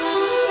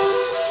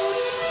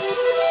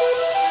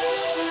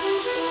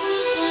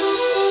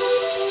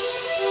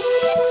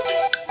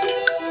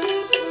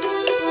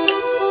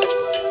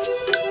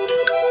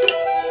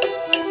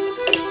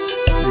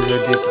 We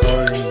did it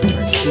all in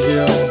my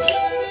studio.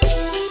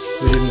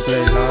 We didn't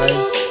play live.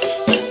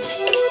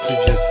 He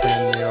just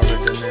sent me over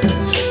the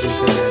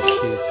internet.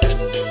 He sent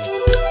me his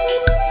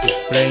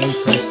playing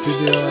from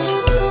studio,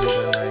 and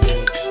then I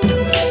mixed and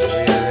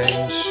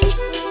rearrange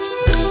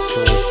and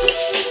put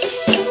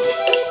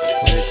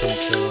it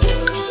into a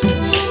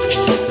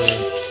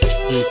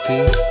little EP,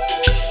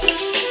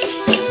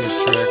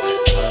 8-track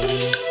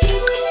album.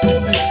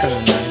 It's kind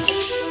of nice.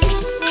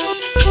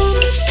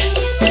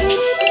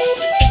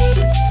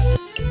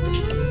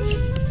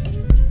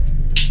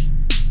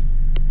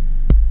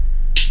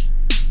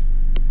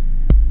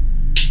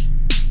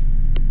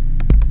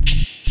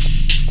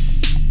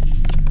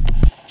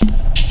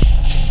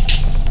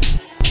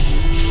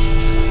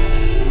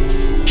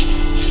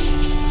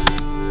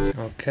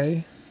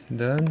 Okay,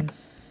 then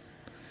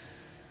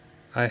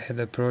I had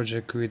a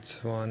project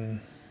with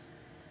one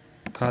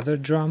other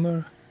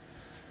drummer.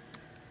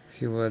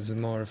 He was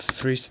more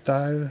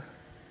freestyle,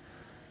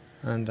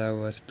 and I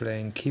was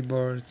playing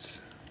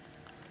keyboards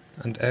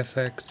and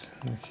effects,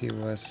 and he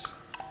was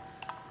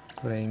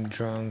playing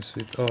drums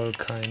with all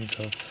kinds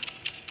of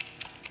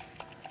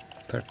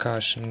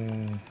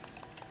percussion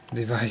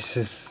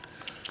devices,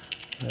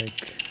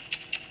 like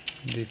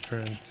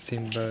different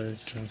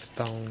cymbals and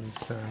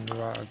stones and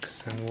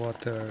rocks and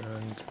water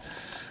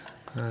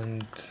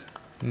and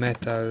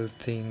metal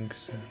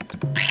things.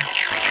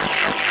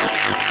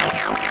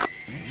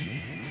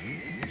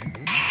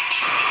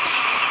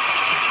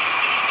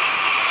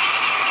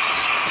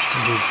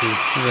 This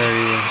is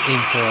very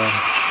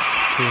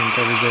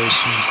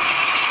improvisation.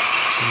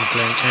 I'm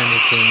playing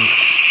anything.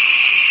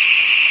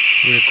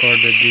 We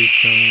recorded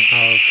this on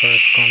our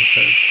first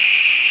concert.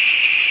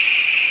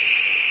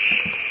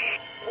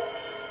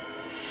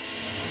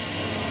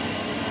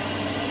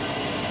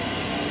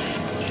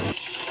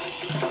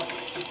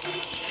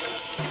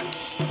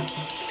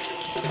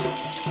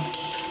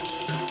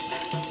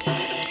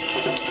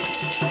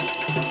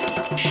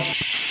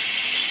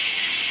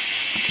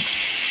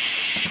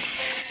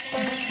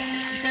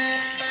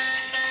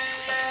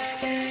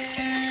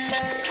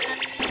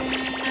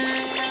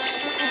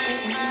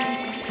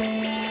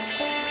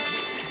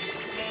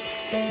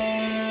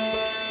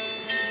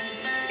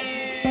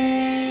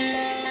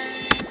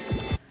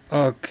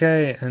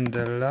 Okay, and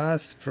the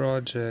last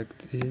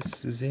project is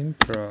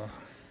Zimpro.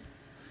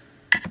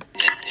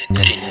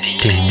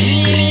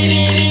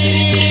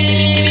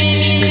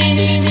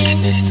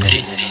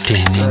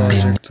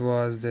 Project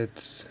was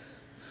that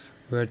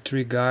we're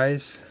three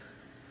guys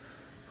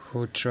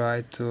who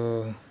tried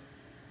to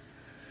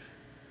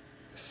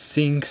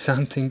sing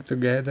something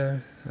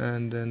together,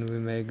 and then we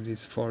make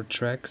these 4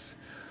 tracks,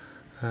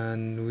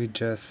 and we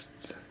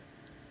just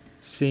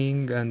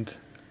sing and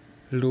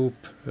loop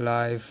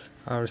live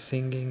our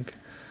singing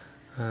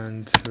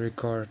and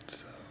record. We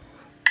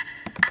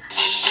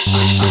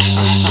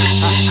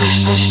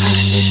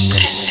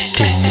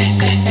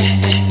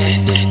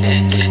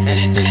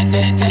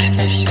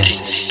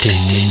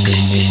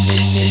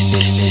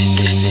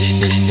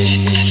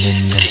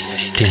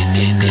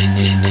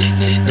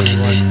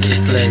want to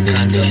play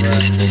kind of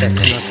a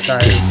techno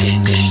style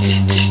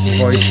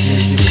voice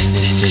music.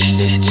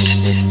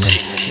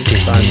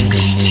 It's fun. It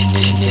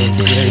was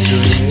great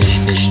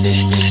doing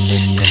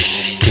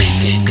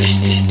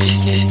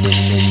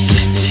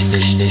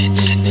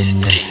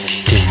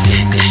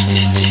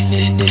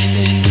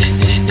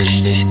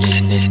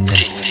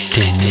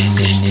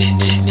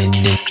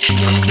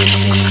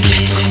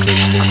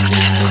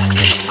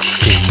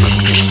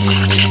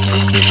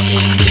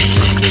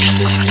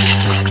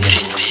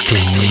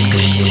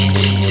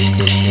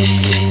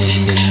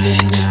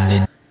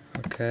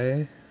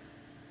Okay,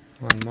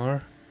 one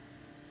more.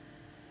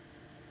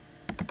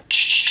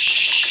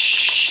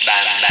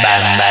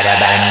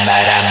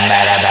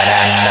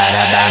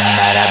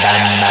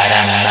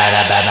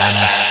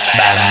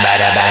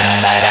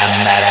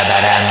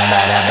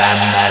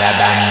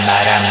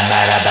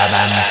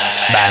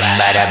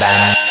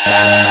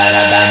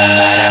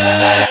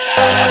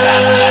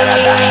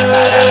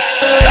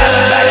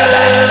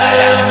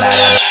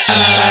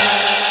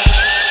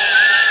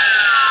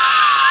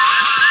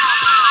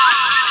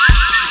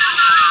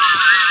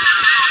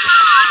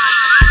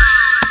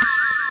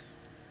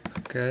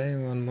 Okay,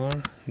 one more.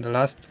 The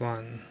last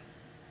one.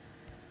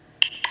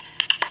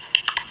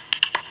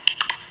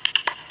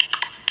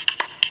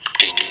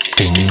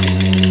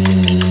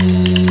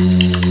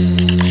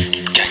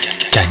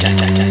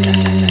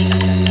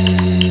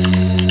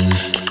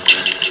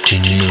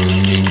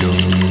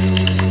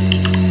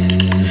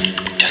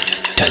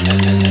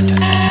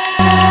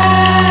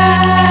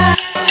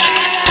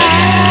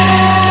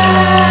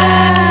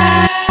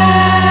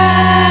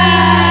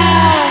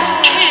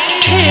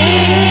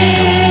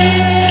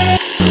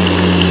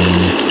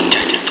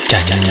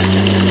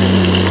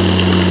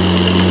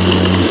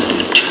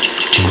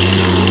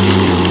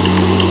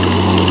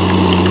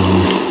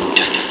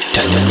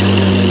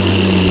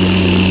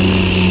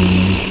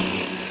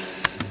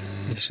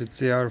 You should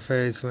see our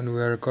face when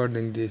we are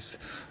recording this.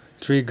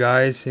 3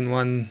 guys in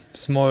one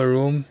small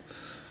room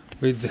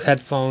with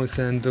headphones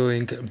and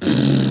doing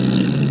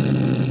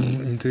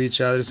into each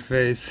other's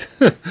face.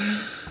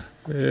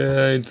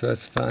 Yeah, it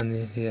was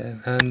funny. Yeah,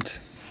 and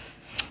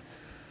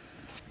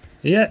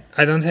yeah,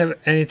 I don't have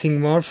anything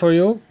more for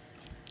you.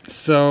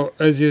 So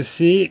as you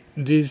see,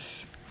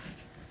 this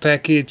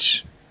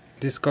package,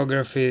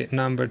 discography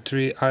number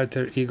 3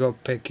 alter ego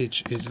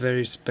package, is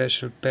very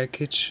special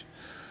package.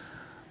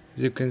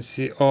 As you can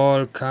see,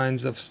 all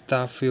kinds of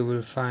stuff you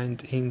will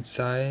find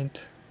inside.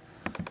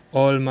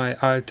 All my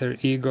alter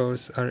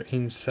egos are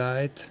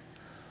inside.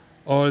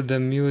 All the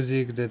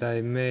music that I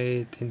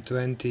made in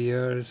 20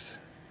 years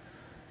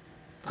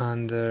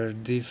under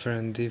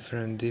different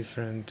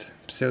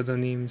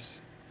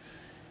pseudonyms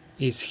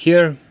is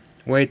here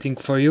waiting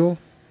for you.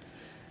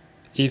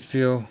 If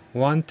you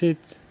want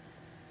it,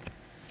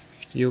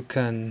 you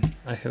can.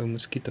 I have a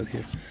mosquito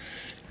here.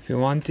 If you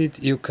want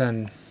it, you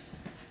can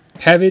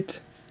have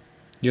it.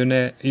 You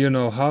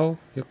know how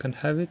you can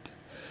have it.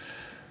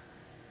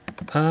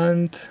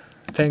 And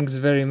thanks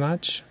very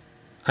much.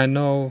 I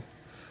know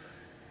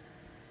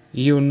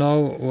you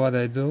know what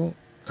I do,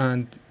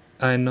 and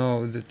I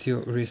know that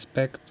you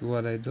respect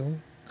what I do,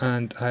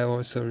 and I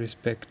also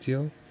respect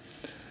you,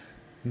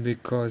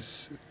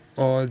 because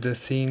all the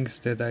things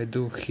that I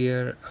do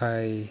here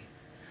I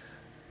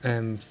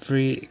am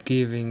free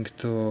giving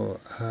to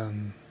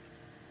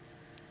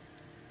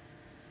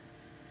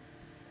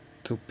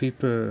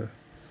people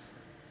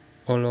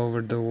all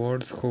over the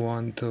world who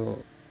want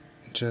to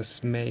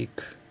just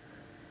make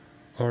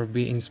or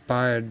be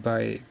inspired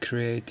by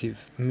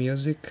creative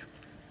music.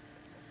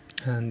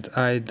 And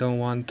I don't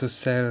want to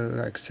sell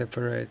like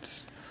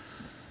separate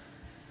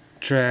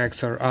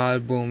tracks or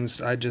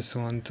albums. I just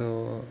want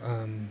to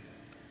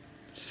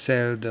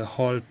sell the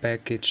whole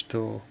package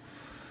to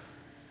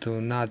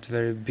not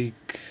very big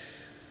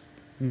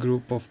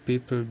group of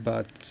people,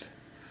 but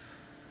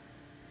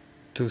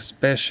to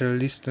special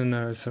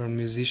listeners or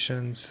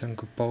musicians and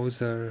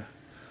composers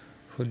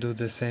who do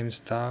the same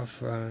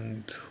stuff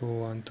and who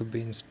want to be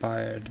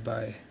inspired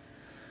by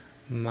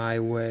my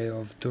way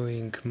of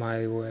doing,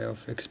 my way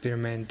of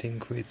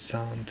experimenting with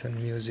sound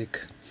and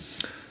music.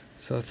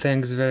 So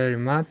thanks very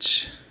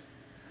much.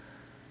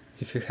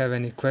 If you have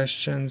any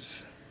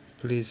questions,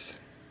 please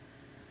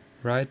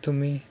write to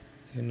me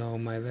you know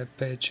my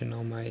webpage, you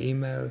know my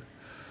email,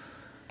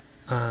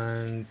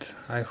 and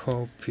I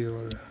hope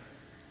you'll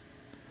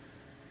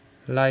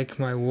like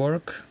my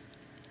work.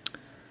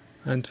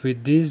 And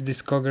with this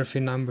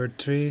discography number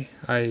 3,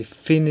 I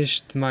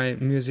finished my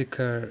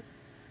musical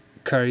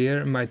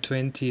career, my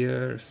 20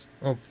 years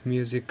of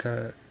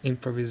musical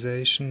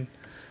improvisation.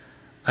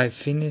 I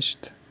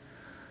finished,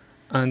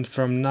 and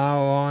from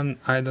now on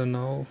I don't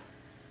know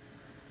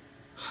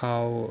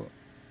how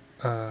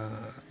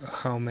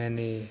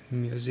many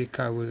music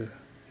I will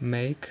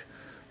make,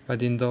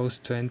 but in those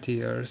 20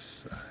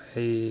 years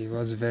I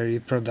was very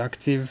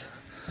productive.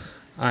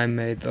 I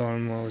made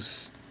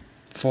almost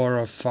 4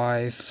 or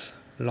 5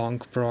 long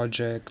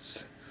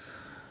projects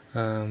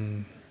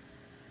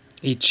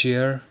each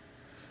year,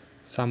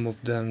 some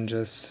of them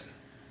just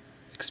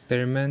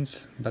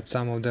experiments, but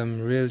some of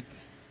them real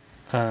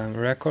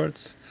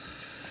records.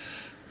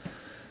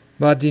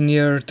 But in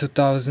year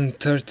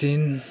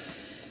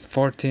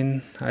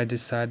 2013-14 I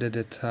decided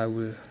that I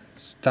will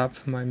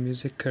stop my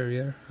music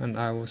career, and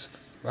I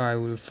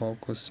will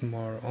focus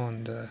more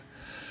on the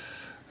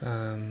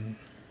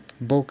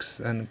books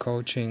and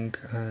coaching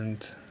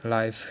and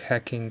life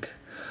hacking,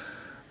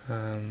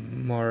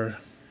 more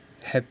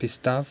happy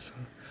stuff,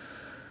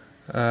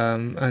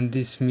 and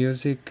this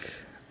music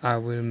I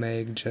will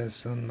make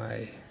just on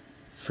my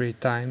free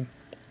time.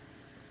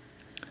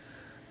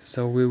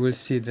 So we will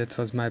see. That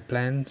was my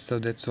plan, so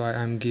that's why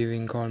I'm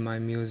giving all my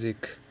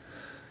music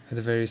at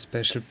a very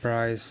special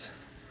price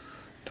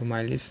to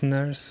my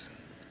listeners,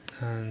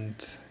 and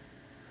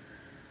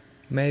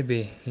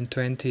maybe in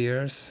 20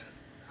 years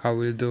I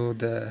will do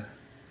the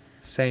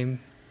same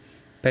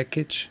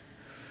package,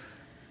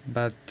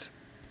 but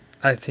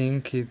I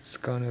think it's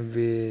gonna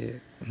be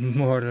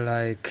more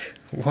like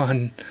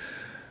one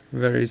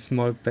very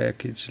small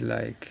package,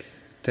 like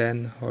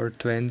 10 or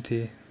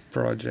 20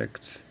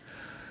 projects,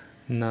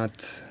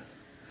 not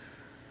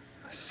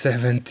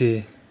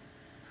 70,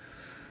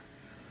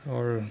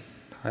 or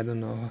I don't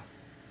know,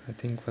 I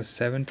think it was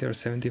 70 or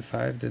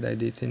 75 that I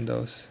did in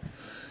those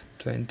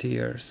 20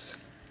 years.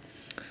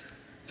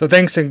 So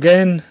thanks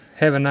again,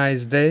 have a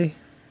nice day,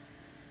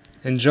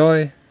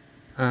 enjoy,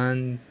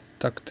 and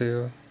talk to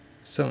you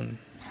soon.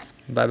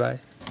 Bye bye.